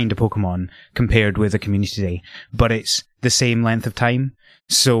find a Pokemon compared with a community day, but it's the same length of time.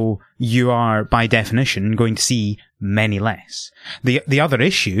 So you are, by definition, going to see many less. The other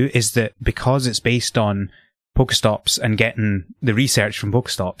issue is that because it's based on Pokestops and getting the research from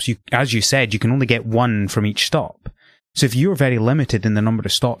Pokestops, as you said, you can only get 1 from each stop. So if you're very limited in the number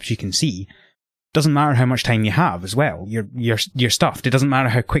of stops you can see, doesn't matter how much time you have as well. You're stuffed. It doesn't matter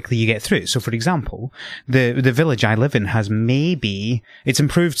how quickly you get through. So, for example, the village I live in has it's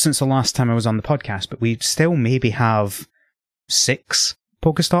improved since the last time I was on the podcast, but we still maybe have 6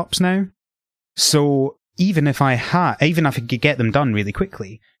 Pokestops now. So even if I could get them done really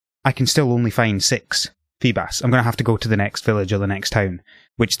quickly, I can still only find 6 Feebas. I'm going to have to go to the next village or the next town,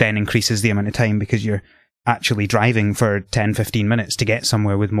 which then increases the amount of time because you're actually driving for 10-15 minutes to get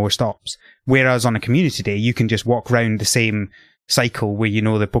somewhere with more stops. Whereas on a community day, you can just walk around the same cycle where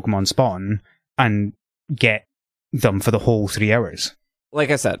the Pokemon spawn and get them for the whole 3 hours.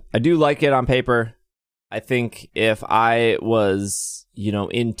 Like I said, I do like it on paper. I think if I was,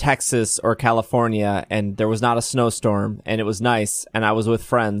 in Texas or California and there was not a snowstorm and it was nice and I was with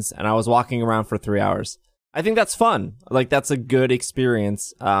friends and I was walking around for 3 hours, I think that's fun. Like, that's a good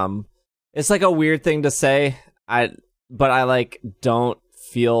experience. It's like a weird thing to say, but I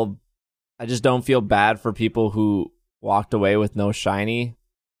just don't feel bad for people who walked away with no shiny,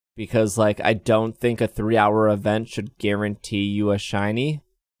 because I don't think a 3-hour event should guarantee you a shiny.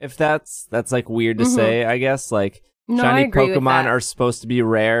 If that's weird to say, I guess. No, shiny Pokemon are supposed to be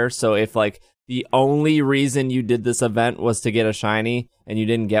rare, so if the only reason you did this event was to get a shiny and you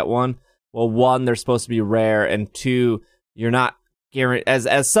didn't get one, well, 1, they're supposed to be rare, and 2, you're not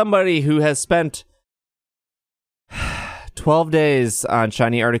as somebody who has spent 12 days on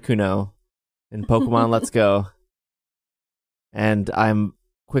shiny Articuno in Pokemon Let's Go, and I'm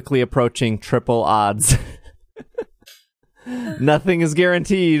quickly approaching triple odds. Nothing is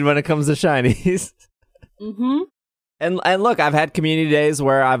guaranteed when it comes to shinies. And look, I've had community days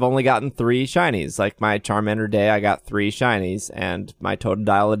where I've only gotten 3 shinies. Like my Charmander day, I got 3 shinies, and my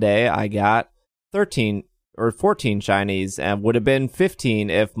Totodile day, I got 13 or 14 shinies, and would have been 15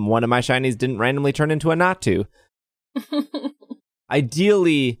 if one of my shinies didn't randomly turn into a Natu.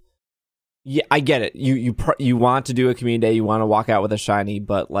 Ideally, yeah, I get it. You want to do a community day, you want to walk out with a shiny,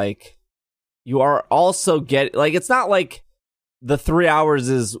 but you are also it's not like the 3 hours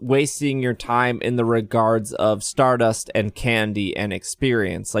is wasting your time in the regards of Stardust and candy and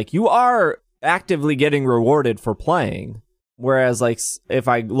experience. You are actively getting rewarded for playing. Whereas, if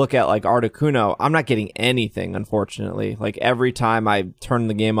I look at, Articuno, I'm not getting anything, unfortunately. Every time I turn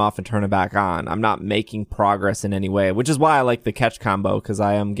the game off and turn it back on, I'm not making progress in any way, which is why I like the catch combo, because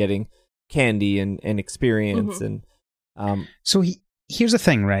I am getting candy and experience. And So here's the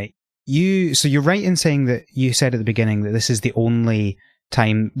thing, right? You're right in saying that you said at the beginning that this is the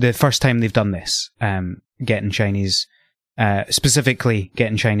first time they've done this, getting shinies. Specifically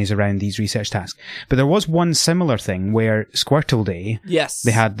getting shinies around these research tasks. But there was one similar thing where Squirtle Day, yes,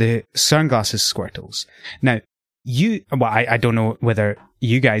 they had the sunglasses Squirtles. Now, I don't know whether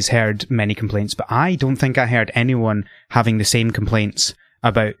you guys heard many complaints, but I don't think I heard anyone having the same complaints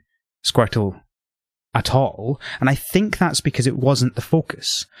about Squirtle at all. And I think that's because it wasn't the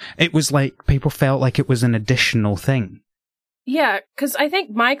focus. It was people felt like it was an additional thing. Yeah, because I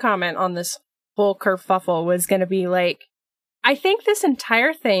think my comment on this whole kerfuffle was going to be I think this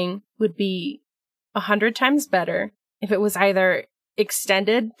entire thing would be 100 times better if it was either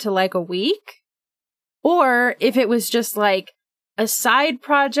extended to a week, or if it was just a side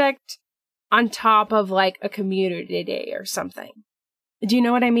project on top of a community day or something. Do you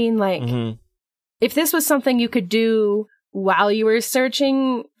know what I mean? if this was something you could do while you were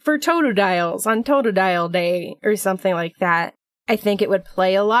searching for Totodiles on Totodile Day or something like that, I think it would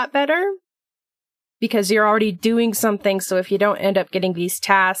play a lot better. Because you're already doing something, so if you don't end up getting these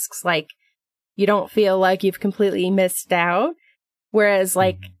tasks, like, you don't feel like you've completely missed out. Whereas,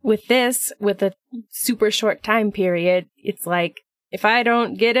 like, with this, with a super short time period, it's like, if I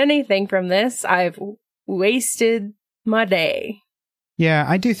don't get anything from this, I've wasted my day. Yeah,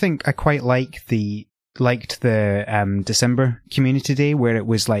 I do think I quite liked the December Community Day, where it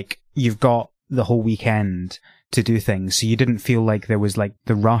was like, you've got the whole weekend to do things, so you didn't feel like there was, like,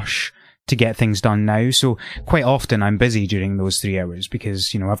 the rush to get things done now. So quite often I'm busy during those 3 hours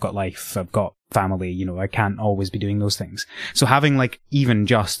because, I've got life, I've got family, I can't always be doing those things. So having like even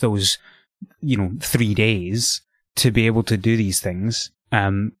just those, 3 days to be able to do these things,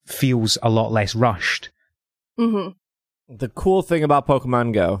 feels a lot less rushed. Mm-hmm. The cool thing about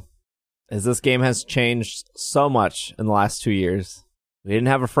Pokemon Go is this game has changed so much in the last 2 years. We didn't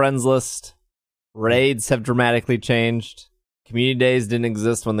have a friends list. Raids have dramatically changed. Community days didn't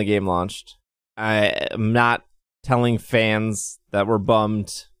exist when the game launched. I am not telling fans that were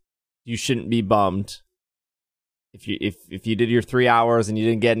bummed. You shouldn't be bummed. If you did your 3 hours and you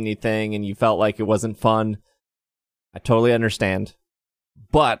didn't get anything and you felt like it wasn't fun, I totally understand.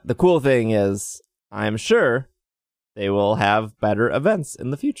 But the cool thing is, I'm sure they will have better events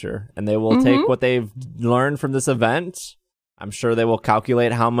in the future, and they will take what they've learned from this event. I'm sure they will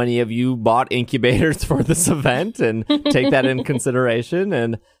calculate how many of you bought incubators for this event and take that in consideration.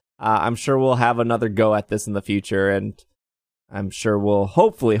 And I'm sure we'll have another go at this in the future. And I'm sure we'll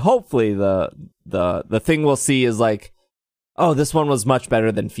hopefully the thing we'll see is like, oh, this one was much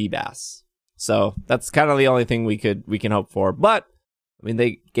better than Feebas. So that's kind of the only thing we can hope for. But I mean,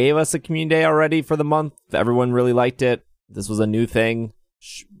 they gave us a community day already for the month. Everyone really liked it. This was a new thing.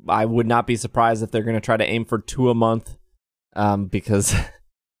 I would not be surprised if they're going to try to aim for 2 a month. Because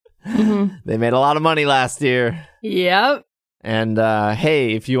they made a lot of money last year. Yep. And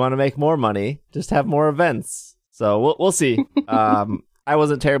hey, if you want to make more money, just have more events. So we'll see. I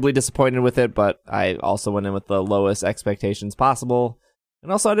wasn't terribly disappointed with it, but I also went in with the lowest expectations possible.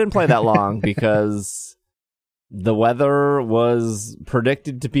 And also, I didn't play that long because the weather was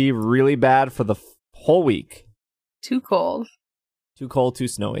predicted to be really bad for the whole week. Too cold. Too cold, too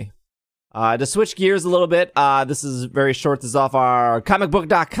snowy. To switch gears a little bit, this is very short. This is off our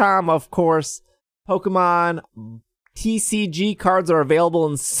comicbook.com, of course. Pokemon TCG cards are available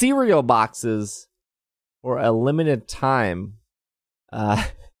in cereal boxes for a limited time.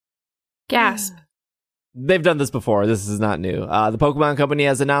 Gasp. They've done this before. This is not new. The Pokemon Company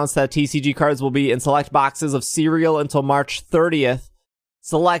has announced that TCG cards will be in select boxes of cereal until March 30th.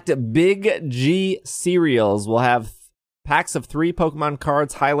 Select Big G cereals will have packs of 3 Pokemon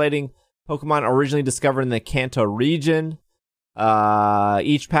cards highlighting Pokemon originally discovered in the Kanto region.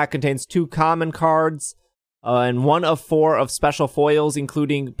 Each pack contains 2 common cards and 1 of 4 of special foils,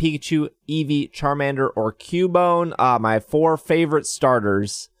 including Pikachu, Eevee, Charmander, or Cubone. My 4 favorite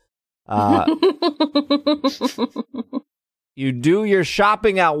starters. You do your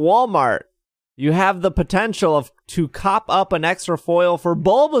shopping at Walmart. You have the potential to cop up an extra foil for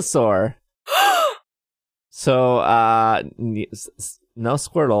Bulbasaur. So, no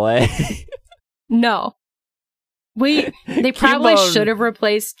Squirtle, eh? No. They probably Cubone. should have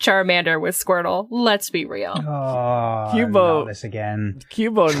replaced Charmander with Squirtle. Let's be real. Oh, Cubone. not this again.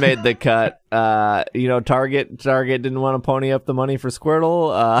 Cubone made the cut. Target didn't want to pony up the money for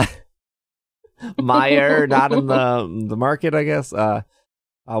Squirtle. Meyer not in the market, I guess.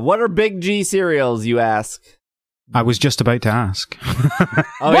 What are Big G cereals, you ask? I was just about to ask.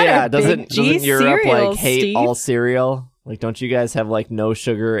 Oh What yeah, are doesn't Big G Europe cereals, hate Steve? all cereal? Like, don't you guys have like no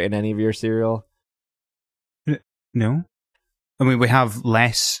sugar in any of your cereal? No? I mean, we have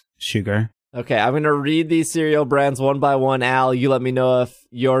less sugar. Okay, I'm gonna read these cereal brands one by one. Al, you let me know if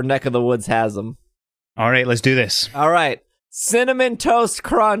your neck of the woods has them. All right, let's do this. All right, Cinnamon Toast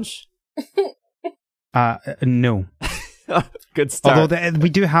Crunch. No. Good start. Although we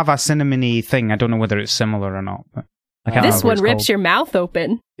do have a cinnamony thing. I don't know whether it's similar or not. But I can't This remember what one it's rips called. your mouth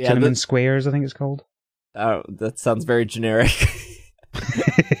open. Yeah, Cinnamon squares, I think it's called. oh, that sounds very generic.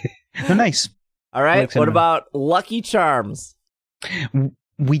 They're nice. All right, I like what cinnamon. about Lucky Charms?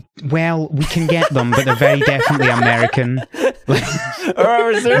 We can get them, but they're very definitely American. Or are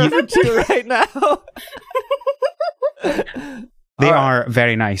reserved for 2 right now? They All right. are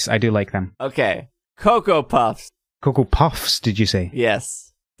very nice. I do like them. Okay, Cocoa Puffs. Cocoa Puffs, did you say?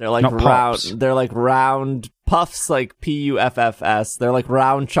 Yes, they're like Not round. Pops. They're like round puffs, like Puffs. They're like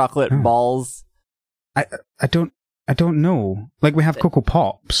round chocolate balls. I I don't know. Like, we have Cocoa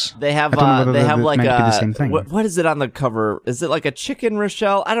Pops. They have I don't know they whether have they're like meant to be the a same thing. what is it on the cover? Is it like a chicken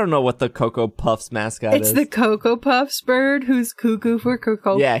Rochelle? I don't know what the Cocoa Puffs mascot is. It's the Cocoa Puffs bird who's cuckoo for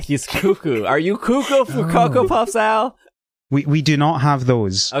cocoa. Yeah, he's cuckoo. Are you cuckoo for Cocoa Puffs, Al? We do not have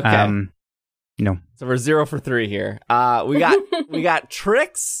those. Okay. No. So we're 0 for 3 here. We got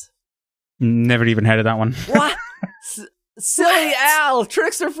Tricks. Never even heard of that one. What? Silly Al.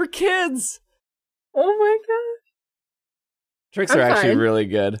 Tricks are for kids. Oh my god. Tricks are I'm actually fine. really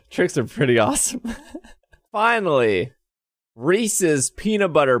good. Tricks are pretty awesome. Finally, Reese's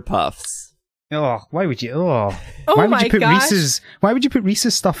Peanut Butter Puffs. Oh, why would you? Oh, Oh why would my you put gosh. Reese's? Why would you put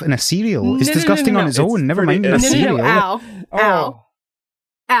Reese's stuff in a cereal? It's No, no, disgusting no, on no. its It's own. Never pretty- mind in a no, No, no, cereal. no, ow. Oh. Ow.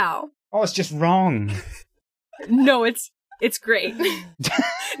 Ow. Oh, it's just wrong. No, it's great.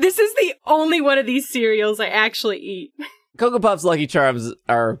 This is the only one of these cereals I actually eat. Cocoa Puffs Lucky Charms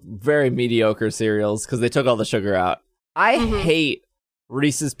are very mediocre cereals because they took all the sugar out. I hate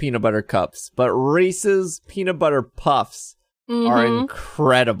Reese's Peanut Butter Cups, but Reese's Peanut Butter Puffs are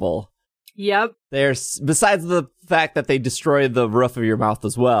incredible. Yep. They're, besides the fact that they destroy the roof of your mouth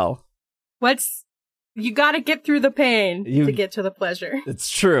as well. You gotta get through the pain You- to get to the pleasure. It's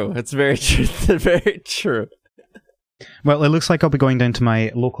true. It's very true. It's very true. Well, it looks like I'll be going down to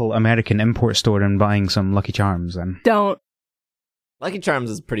my local American import store and buying some Lucky Charms then. Don't. Lucky Charms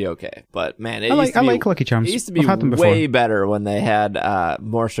is pretty okay, but man, it I used to be, like Lucky Charms. It used to be I've had them before. way better when they had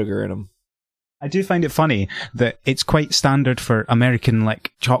more sugar in them. I do find it funny that it's quite standard for American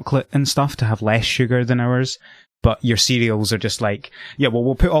like chocolate and stuff to have less sugar than ours, but your cereals are just like, yeah, well,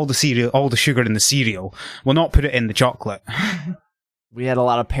 we'll put all the sugar in the cereal. We'll not put it in the chocolate. We had a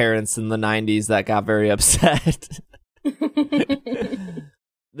lot of parents in the 90s that got very upset.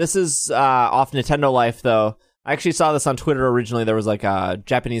 This is off Nintendo Life, though. I actually saw this on Twitter originally. There was like a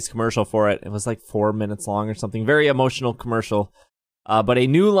Japanese commercial for it. It was like 4 minutes long or something. Very emotional commercial. But a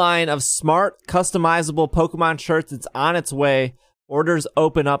new line of smart, customizable Pokemon shirts. It's on its way. Orders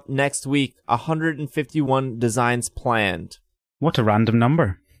open up next week. 151 designs planned. What a random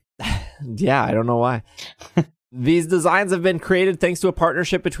number. Yeah, I don't know why. These designs have been created thanks to a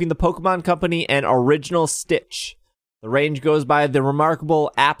partnership between the Pokemon Company and Original Stitch. The range goes by the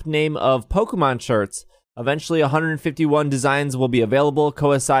remarkable app name of Pokemon Shirts. Eventually, 151 designs will be available,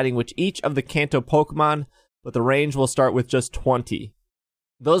 coinciding with each of the Kanto Pokemon, but the range will start with just 20.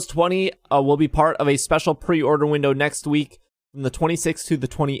 Those 20 will be part of a special pre-order window next week from the 26th to the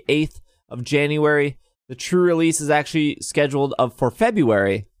 28th of January. The true release is actually scheduled for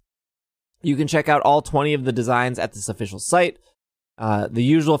February. You can check out all 20 of the designs at this official site. The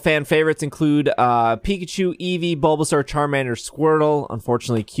usual fan favorites include Pikachu, Eevee, Bulbasaur, Charmander, Squirtle.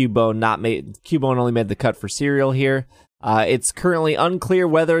 Unfortunately, Cubone only made the cut for cereal here. It's currently unclear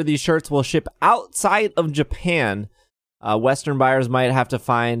whether these shirts will ship outside of Japan. Western buyers might have to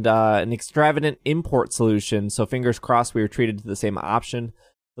find an extravagant import solution, so fingers crossed we are treated to the same option.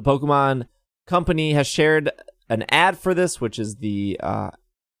 The Pokemon Company has shared an ad for this, which is the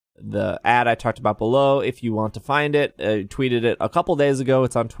ad I talked about below. If you want to find it, I tweeted it a couple days ago.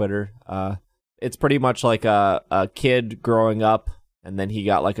 It's on Twitter. It's pretty much like a kid growing up, and then he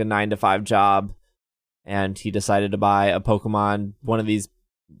got like a 9-to-5 job, and he decided to buy a Pokemon, one of these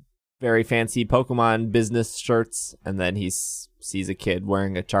very fancy Pokemon business shirts, and then he sees a kid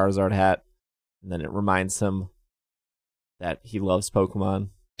wearing a Charizard hat, and then it reminds him that he loves Pokemon.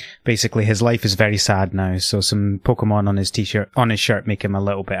 Basically, his life is very sad now, so some Pokemon on his on his shirt make him a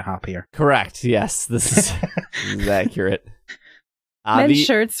little bit happier. Correct. Yes, this is accurate. Men's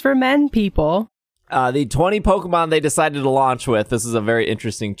shirts for men, people. The 20 Pokemon they decided to launch with. This is a very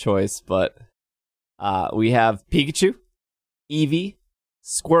interesting choice, but we have Pikachu, Eevee,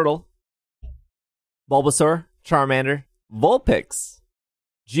 Squirtle, Bulbasaur, Charmander, Vulpix,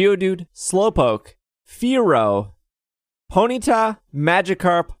 Geodude, Slowpoke, Fearow, Ponyta,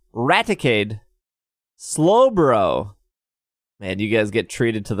 Magikarp, Raticate, Slowbro. Man, you guys get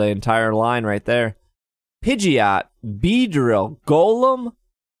treated to the entire line right there. Pidgeot, Beedrill, Golem,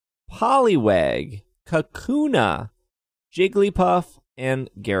 Poliwag, Kakuna, Jigglypuff, and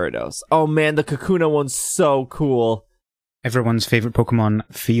Gyarados. Oh man, the Kakuna one's so cool. Everyone's favorite Pokemon,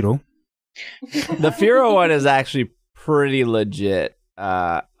 Fearow. The Fearow one is actually pretty legit.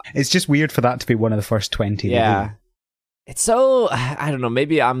 It's just weird for that to be one of the first 20. Yeah. It's so, I don't know,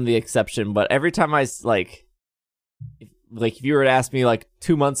 maybe I'm the exception, but every time I, if you were to ask me,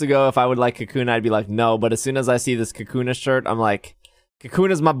 2 months ago if I would like Kakuna, I'd be like, no, but as soon as I see this Kakuna shirt, I'm like,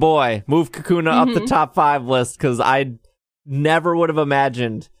 Kakuna's my boy. Move Kakuna up the top 5 list, because I never would have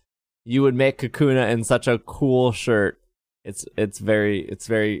imagined you would make Kakuna in such a cool shirt. It's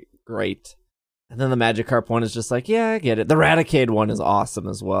very great. And then the Magikarp one is just like, yeah, I get it. The Raticate one is awesome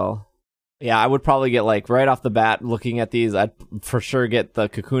as well. Yeah, I would probably get, like, right off the bat, looking at these, I'd for sure get the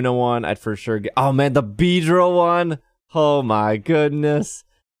Kakuna one. I'd for sure get... Oh, man, the Beedrill one. Oh, my goodness.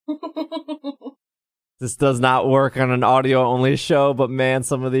 This does not work on an audio-only show, but, man,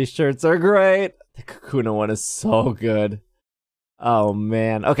 some of these shirts are great. The Kakuna one is so good. Oh,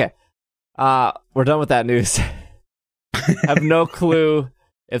 man. Okay. We're done with that news. I have no clue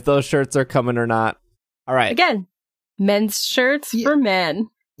if those shirts are coming or not. All right. Again, men's shirts for men.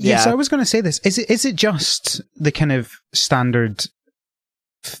 Yes, Yeah. I was going to say this. Is it just the kind of standard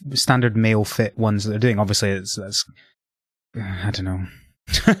male fit ones that they're doing? Obviously, that's I don't know.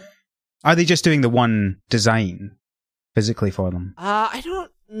 Are they just doing the one design physically for them? I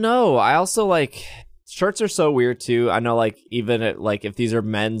don't know. I also like shirts are so weird too. I know, like, even if these are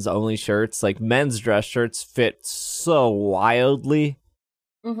men's only shirts, like men's dress shirts fit so wildly.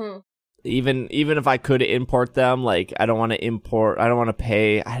 Mm-hmm. Even if I could import them, like, I don't want to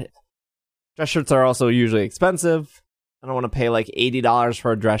pay. Dress shirts are also usually expensive. I don't want to pay like $80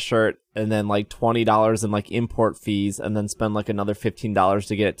 for a dress shirt and then like $20 in like import fees and then spend like another $15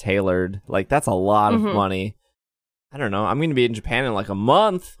 to get it tailored. Like, that's a lot of money. I don't know. I'm going to be in Japan in like a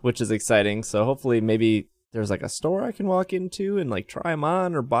month, which is exciting. So hopefully maybe there's like a store I can walk into and like try them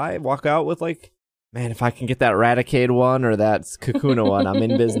on or walk out with, like, man, if I can get that Raticate one or that Kakuna one, I'm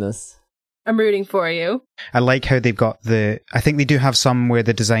in business. I'm rooting for you. I like how they've got I think they do have some where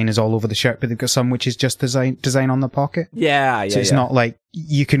the design is all over the shirt, but they've got some which is just design on the pocket. Yeah. So it's not like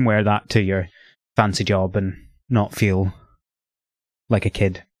you can wear that to your fancy job and not feel like a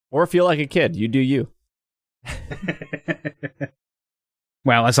kid. Or feel like a kid. You do you.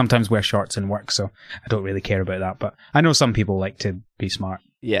 Well, I sometimes wear shorts in work, so I don't really care about that. But I know some people like to be smart.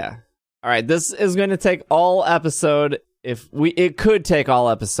 Yeah. All right. This is going to take all episode. It could take all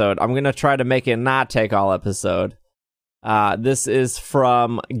episode. I'm going to try to make it not take all episode. This is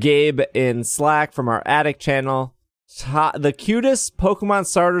from Gabe in Slack from our Attic channel. The cutest Pokemon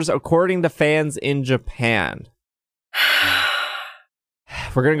starters according to fans in Japan.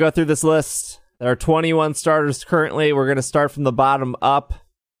 We're going to go through this list. There are 21 starters currently. We're going to start from the bottom up.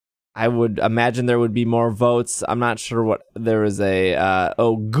 I would imagine there would be more votes. I'm not sure what there is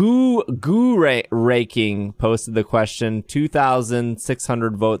Raking posted the question.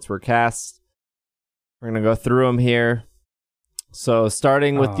 2,600 votes were cast. We're going to go through them here. So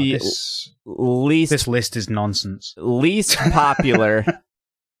starting with This list is nonsense. Least popular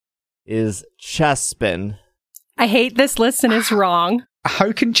is Chespin. I hate this list and it's wrong.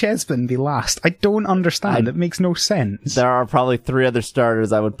 How can Chespin be last? I don't understand. It makes no sense. There are probably 3 other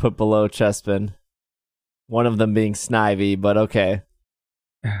starters I would put below Chespin. One of them being Snivy, but okay.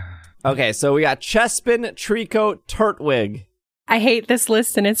 Okay, so we got Chespin, Trico, Turtwig. I hate this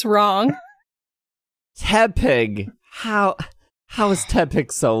list and it's wrong. Tepig. How is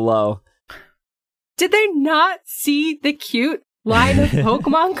Tepig so low? Did they not see the cute line of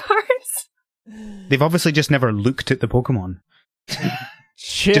Pokemon cards? They've obviously just never looked at the Pokemon.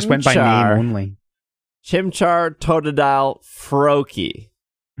 Chimchar. Just went by name only. Chimchar, Totodile, Froakie.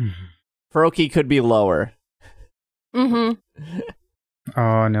 Froakie could be lower. Mm-hmm.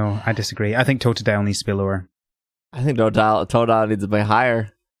 Oh, no, I disagree. I think Totodile needs to be lower. I think Totodile needs to be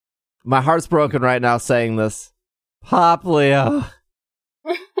higher. My heart's broken right now saying this. Poplio.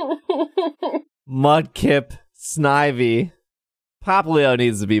 Mudkip, Snivy. Poplio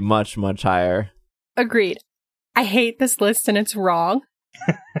needs to be much, much higher. Agreed. I hate this list and it's wrong.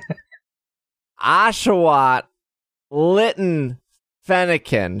 Oshawott, Litten,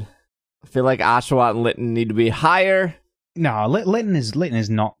 Fennekin. I feel like Oshawott and Litten need to be higher. No, Litten is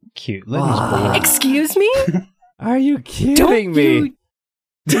not cute. Litten's boring. Excuse me? Are you kidding Don't me? you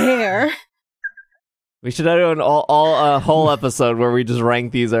dare. We should do a whole episode where we just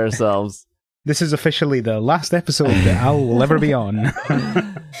rank these ourselves. This is officially the last episode that Al will ever be on.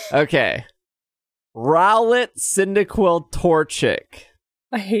 Okay. Rowlet, Cyndaquil, Torchic.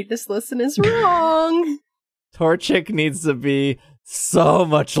 I hate this list and it's wrong. Torchic needs to be so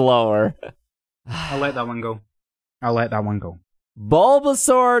much lower. I'll let that one go.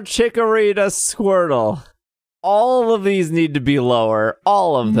 Bulbasaur, Chikorita, Squirtle. All of these need to be lower.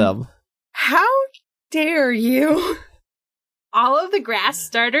 All of them. How dare you? All of the grass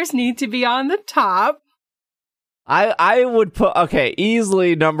starters need to be on the top. I would put, okay,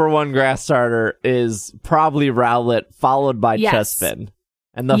 easily number 1 grass starter is probably Rowlet, followed by Chespin.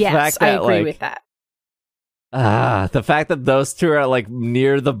 And the fact that, I agree with that. The fact that those two are like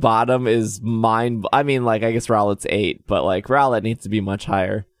near the bottom is I mean, like, I guess Rowlet's 8, but like Rowlet needs to be much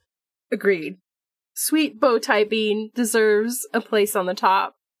higher. Agreed. Sweet Bowtie Bean deserves a place on the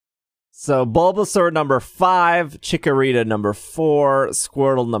top. So Bulbasaur number 5, Chikorita number 4,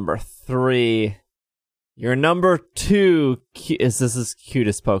 Squirtle number 3. Your number 2 this is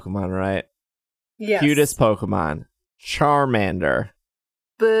cutest Pokemon, right? Yes. Cutest Pokemon, Charmander.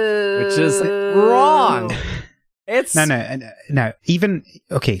 Boo. Which is wrong. It's no. Even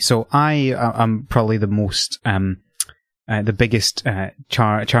okay. So I'm probably the most the biggest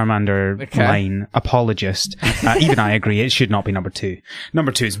Charmander line apologist. Even I agree, it should not be number 2.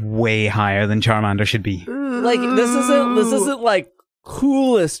 Number 2 is way higher than Charmander should be. Like this isn't like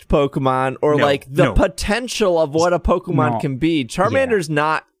coolest Pokemon or like the potential of what a Pokemon can be. Charmander's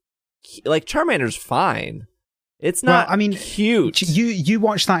not like Charmander's fine. It's not. Well, I mean, cute. You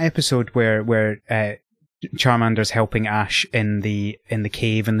watched that episode where Charmander's helping Ash in the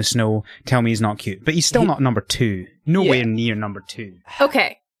cave in the snow. Tell me he's not cute, but he's still not number 2. Nowhere near number 2.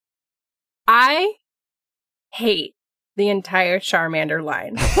 Okay, I hate the entire Charmander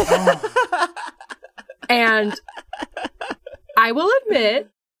line, and I will admit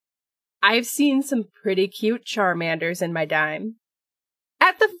I've seen some pretty cute Charmanders in my time.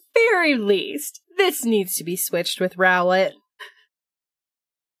 At the very least, this needs to be switched with Rowlet.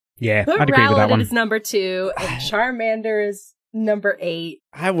 Yeah, Put I'd agree with that Rowlet one. as number 2, and Charmander is number 8.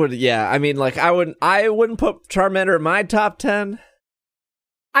 I would, yeah. I mean, like, I wouldn't put Charmander in my top 10.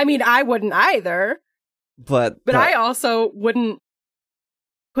 I mean, I wouldn't either. But I also wouldn't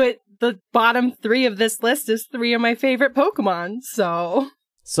put the bottom 3 of this list as 3 of my favorite Pokemon, so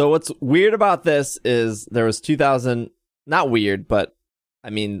what's weird about this is there was 2000, not weird, but I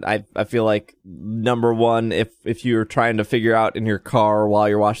mean, I feel like number 1, if you're trying to figure out in your car while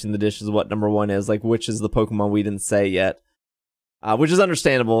you're washing the dishes what number 1 is, like which is the Pokemon we didn't say yet, which is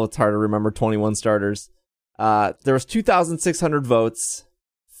understandable. It's hard to remember 21 starters. There was 2,600 votes.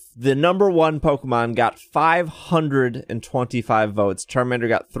 The number 1 Pokemon got 525 votes. Charmander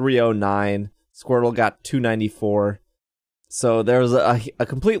got 309. Squirtle got 294. So there was a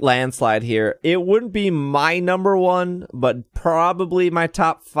complete landslide here. It wouldn't be my number 1, but probably my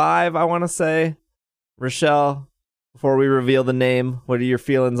top 5, I want to say. Rochelle, before we reveal the name, what are your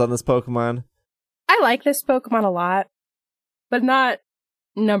feelings on this Pokemon? I like this Pokemon a lot, but not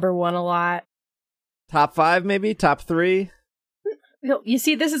number 1 a lot. Top 5, maybe? Top 3? You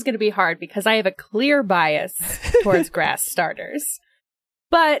see, this is going to be hard because I have a clear bias towards grass starters.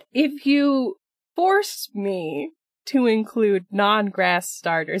 But if you force me to include non-grass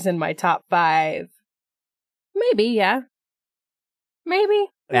starters in my top 5, maybe, yeah. Maybe.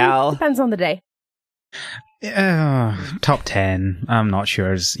 Al? Depends on the day. Top 10. I'm not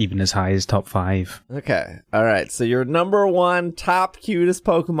sure it's even as high as top 5. Okay. All right. So your number 1 top cutest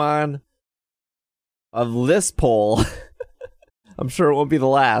Pokemon of this poll, I'm sure it won't be the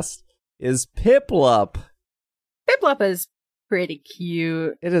last, is Piplup. Piplup is pretty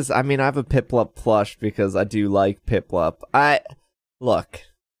cute. It is. I mean, I have a Piplup plush because I do like Piplup. Look,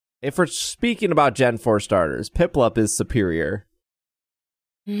 if we're speaking about Gen 4 starters, Piplup is superior.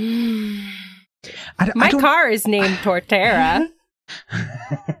 My car is named Torterra.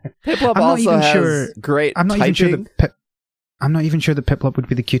 Piplup also has great I'm not typing. even sure that Piplup would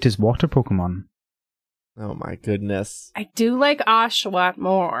be the cutest water Pokemon. Oh my goodness. I do like Oshawott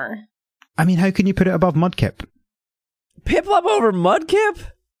more. I mean, how can you put it above Mudkip? Piplup over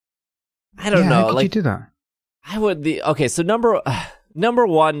Mudkip? I don't know. How could you do that? I would okay. So number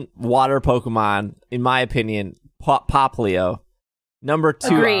 1 water Pokemon, in my opinion, Poplio. Number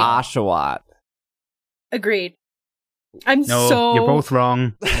 2, Agreed. Oshawott. Agreed. No, you're both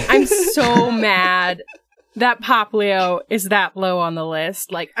wrong. I'm so mad that Poplio is that low on the list.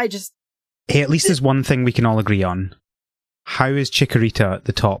 Like, Hey, at least there's one thing we can all agree on. How is Chikorita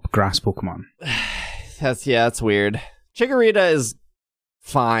the top grass Pokemon? That's weird. Chikorita is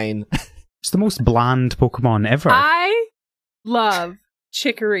fine. It's the most bland Pokemon ever. I love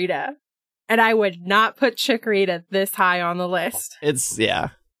Chikorita, and I would not put Chikorita this high on the list. How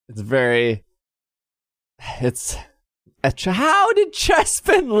did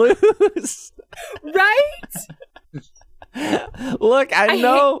Chespin lose? Right? Look, I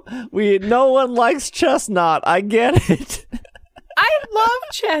know no one likes Chestnut. I get it. I love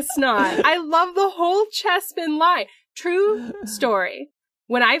Chestnut. I love the whole Chespin line. True story.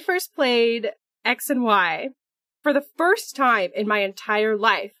 When I first played X and Y, for the first time in my entire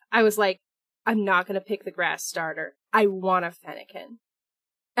life, I was like, I'm not going to pick the grass starter. I want a Fennekin.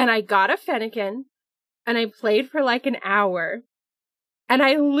 And I got a Fennekin, and I played for like an hour. And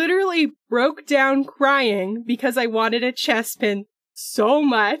I literally broke down crying because I wanted a Chespin so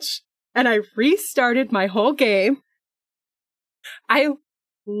much. And I restarted my whole game. I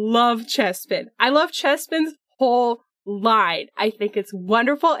love Chespin. I love Chespin's whole line. I think it's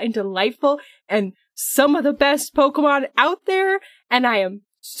wonderful and delightful and some of the best Pokemon out there. And I am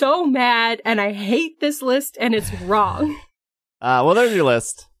so mad and I hate this list and it's wrong. Well, there's your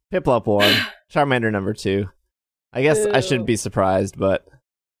list. Piplup 1, Charmander number 2. I guess I Ew. shouldn't be surprised, but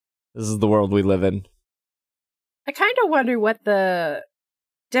this is the world we live in. I kind of wonder what the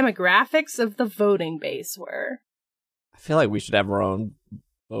demographics of the voting base were. I feel like we should have our own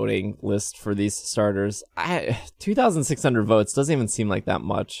voting list for these starters. 2,600 votes doesn't even seem like that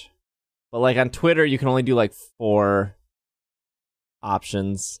much. But like on Twitter, you can only do like 4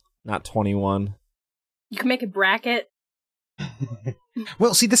 options, not 21. You can make a bracket.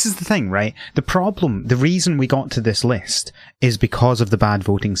 Well, see, this is the thing, right? The reason we got to this list is because of the bad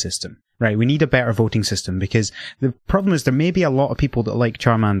voting system, right? We need a better voting system because the problem is there may be a lot of people that like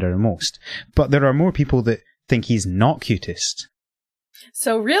Charmander most, but there are more people that think he's not cutest.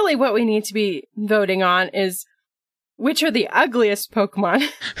 So really what we need to be voting on is which are the ugliest Pokemon.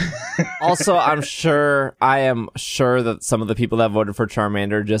 Also, I am sure that some of the people that voted for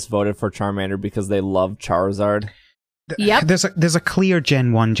Charmander just voted for Charmander because they love Charizard. Yep. There's a clear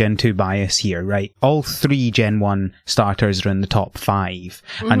Gen 1, Gen 2 bias here, right? All 3 Gen 1 starters are in the top 5,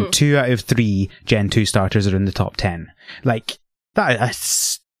 and 2 out of 3 Gen 2 starters are in the top 10. Like,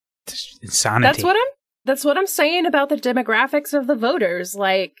 that's insanity. That's what I'm saying about the demographics of the voters.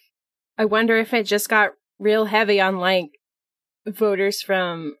 Like, I wonder if it just got real heavy on, like, voters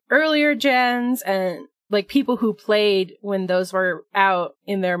from earlier gens and, like, people who played when those were out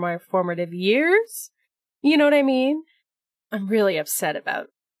in their more formative years. You know what I mean? I'm really upset about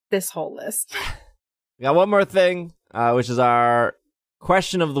this whole list. We got one more thing, which is our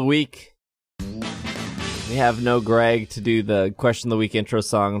question of the week. We have no Greg to do the question of the week intro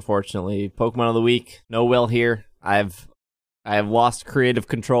song, unfortunately. Pokemon of the week, no Will here. I have lost creative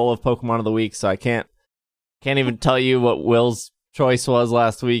control of Pokemon of the week, so I can't even tell you what Will's choice was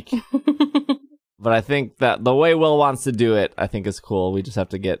last week. But I think that the way Will wants to do it, I think is cool. We just have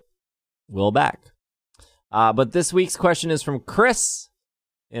to get Will back. But this week's question is from Chris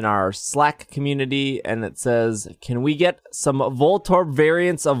in our Slack community, and it says, can we get some Voltorb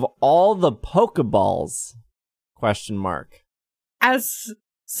variants of all the Pokeballs? ? As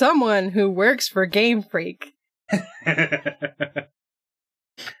someone who works for Game Freak.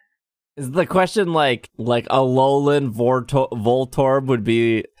 Is the question like a Alolan Voltorb would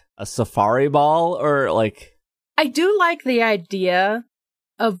be a Safari Ball, or like... I do like the idea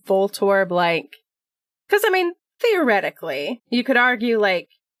of Voltorb, like... Because, I mean, theoretically, you could argue, like,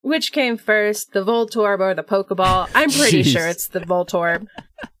 which came first, the Voltorb or the Pokeball? I'm pretty sure it's the Voltorb.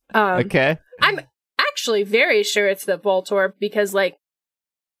 Okay. I'm actually very sure it's the Voltorb because, like,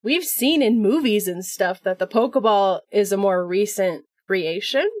 we've seen in movies and stuff that the Pokeball is a more recent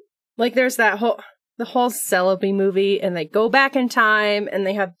creation. Like, there's the whole Celebi movie, and they go back in time, and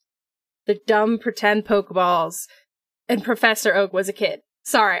they have the dumb pretend Pokeballs, and Professor Oak was a kid.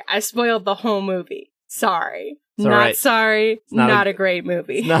 Sorry, I spoiled the whole movie. Sorry. It's not right. sorry. It's not a great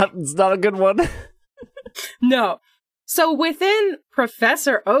movie. It's not a good one. No. So within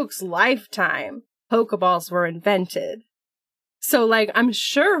Professor Oak's lifetime, Pokeballs were invented. So, like, I'm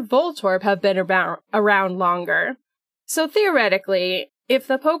sure Voltorb have been around longer. So theoretically, if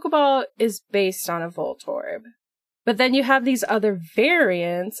the Pokeball is based on a Voltorb, but then you have these other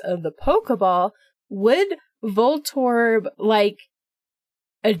variants of the Pokeball, would Voltorb, like,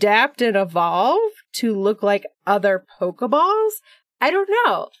 adapt and evolve to look like other Pokeballs? I don't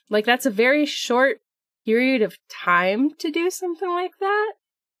know. Like, that's a very short period of time to do something like that.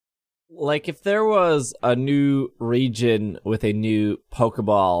 Like, if there was a new region with a new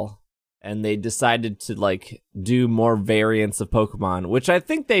Pokeball, and they decided to, like, do more variants of Pokemon, which I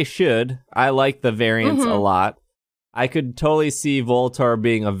think they should. I like the variants a lot. I could totally see Voltorb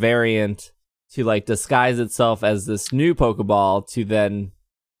being a variant to, like, disguise itself as this new Pokeball to then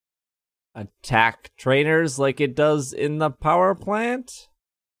attack trainers like it does in the power plant.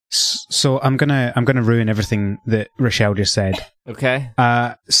 So I'm gonna ruin everything that Rochelle just said. Okay.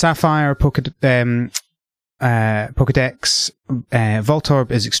 Sapphire Pokedex.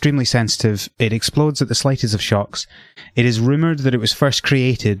 Voltorb is extremely sensitive. It explodes at the slightest of shocks. It is rumored that it was first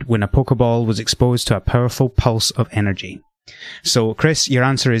created when a Pokeball was exposed to a powerful pulse of energy. So, Chris, your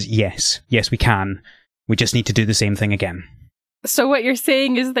answer is yes. Yes, we can. We just need to do the same thing again. So what you're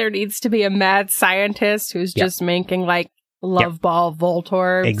saying is there needs to be a mad scientist who's just making, like, Love Ball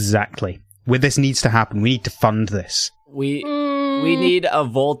Voltorb. Exactly. This needs to happen. We need to fund this. We need a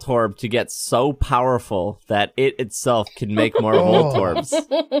Voltorb to get so powerful that it itself can make more Voltorbs.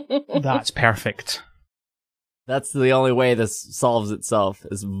 That's perfect. That's the only way this solves itself,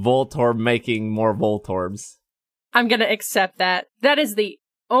 is Voltorb making more Voltorbs. I'm going to accept that. That is the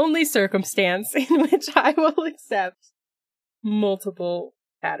only circumstance in which I will accept multiple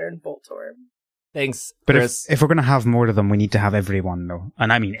pattern Voltorb. Thanks, But Chris. if we're going to have more of them, we need to have everyone, though.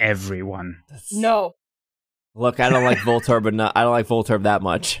 And I mean everyone. No. Look, I don't like Voltorb, but I don't like Voltorb that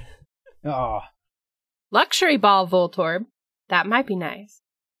much. Oh. Luxury Ball Voltorb. That might be nice.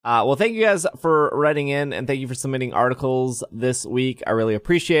 Well, thank you guys for writing in, and thank you for submitting articles this week. I really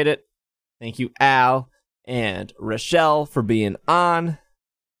appreciate it. Thank you, Al and Rochelle, for being on.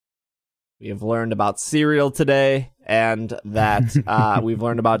 We have learned about cereal today, and that we've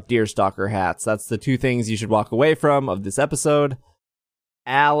learned about deerstalker hats. That's the two things you should walk away from of this episode.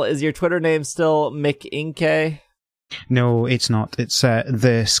 Al, is your Twitter name still McInkay? No, it's not. It's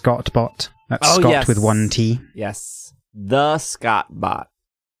the Scott bot. That's Scott yes. with one T. Yes, the Scott bot.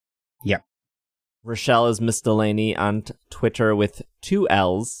 Yep. Rochelle is Miss Delaney on Twitter with 2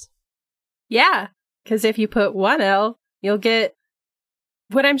 L's. Yeah, because if you put 1 L, you'll get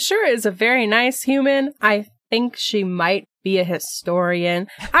what I'm sure is a very nice human. I think she might be a historian.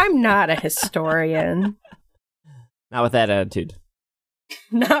 I'm not a historian. Not with that attitude.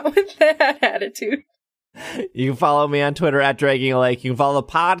 Not with that attitude. You can follow me on Twitter at Dragging a Lake. You can follow the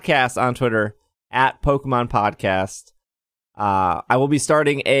podcast on Twitter at Pokemon Podcast. I will be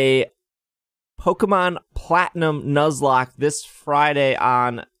starting a Pokemon Platinum Nuzlocke this Friday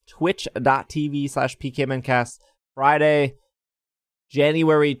on twitch.tv/PKMNcast. Friday,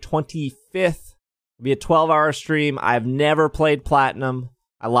 January 25th. It'll be a 12-hour stream. I've never played Platinum.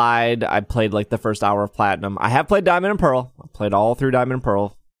 I lied. I played like the first hour of Platinum. I have played Diamond and Pearl. I played all through Diamond and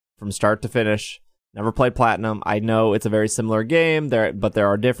Pearl from start to finish. Never played Platinum. I know it's a very similar game, but there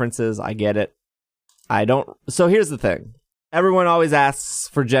are differences. I get it. I don't. So here's the thing. Everyone always asks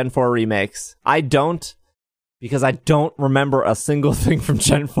for Gen 4 remakes. I don't, because I don't remember a single thing from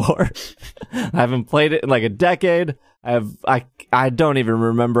Gen 4. I haven't played it in like a decade. I don't even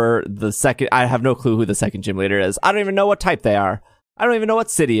remember the second. I have no clue who the second gym leader is. I don't even know what type they are. I don't even know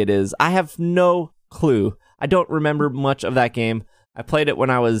what city it is. I have no clue. I don't remember much of that game. I played it when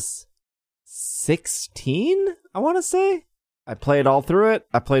I was 16, I want to say. I played all through it.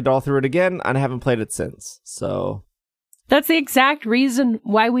 I played all through it again, and I haven't played it since. So that's the exact reason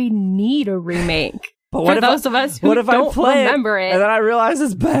why we need a remake. But what for those of us who don't remember it, and then I realize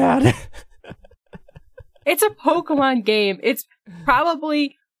it's bad. It's a Pokemon game. It's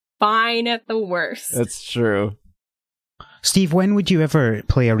probably fine at the worst. That's true. Steve, when would you ever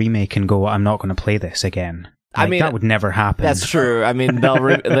play a remake and go, I'm not going to play this again? Like, I mean, that would never happen. That's true. I mean,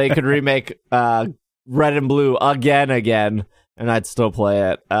 they could remake Red and Blue again, and I'd still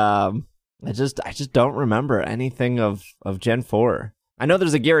play it. I just don't remember anything of Gen 4. I know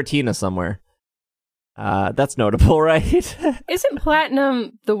there's a Giratina somewhere. That's notable, right? Isn't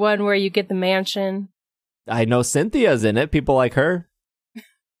Platinum the one where you get the mansion? I know Cynthia's in it. People like her.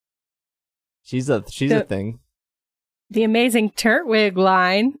 She's a thing. The amazing Turtwig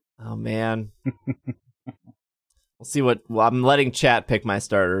line. Oh man. We'll see I'm letting chat pick my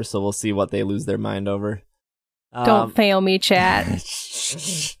starter, so we'll see what they lose their mind over. Don't fail me, chat.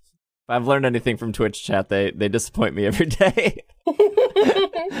 If I've learned anything from Twitch chat, they disappoint me every day.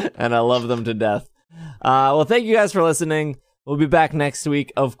 And I love them to death. Well, thank you guys for listening. We'll be back next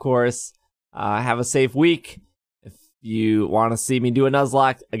week, of course. Have a safe week. If you want to see me do a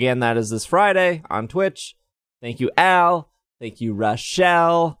Nuzlocke, again, that is this Friday on Twitch. Thank you, Al. Thank you,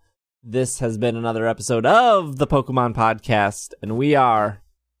 Rochelle. This has been another episode of the Pokemon Podcast, and we are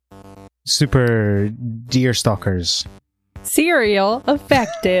Super Deerstalkers. Serial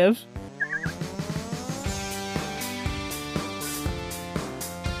effective.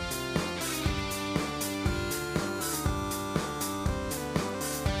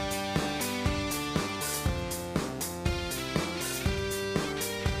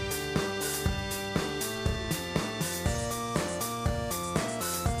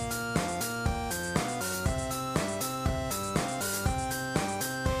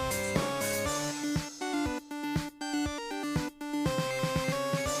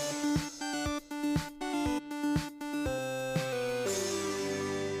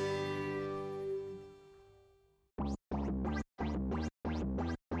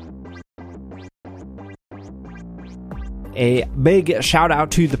 A big shout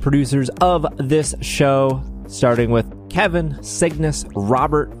out to the producers of this show, starting with Kevin, Cygnus,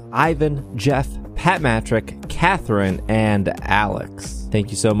 Robert, Ivan, Jeff, Pat Matrick, Catherine, and Alex. Thank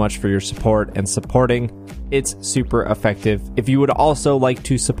you so much for your support and supporting It's Super Effective. If you would also like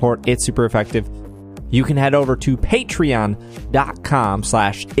to support It's Super Effective, you can head over to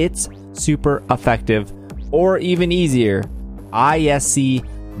patreon.com/It's Super Effective, or even easier, isc.cash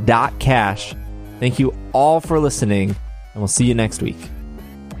Thank you all for listening, and we'll see you next week.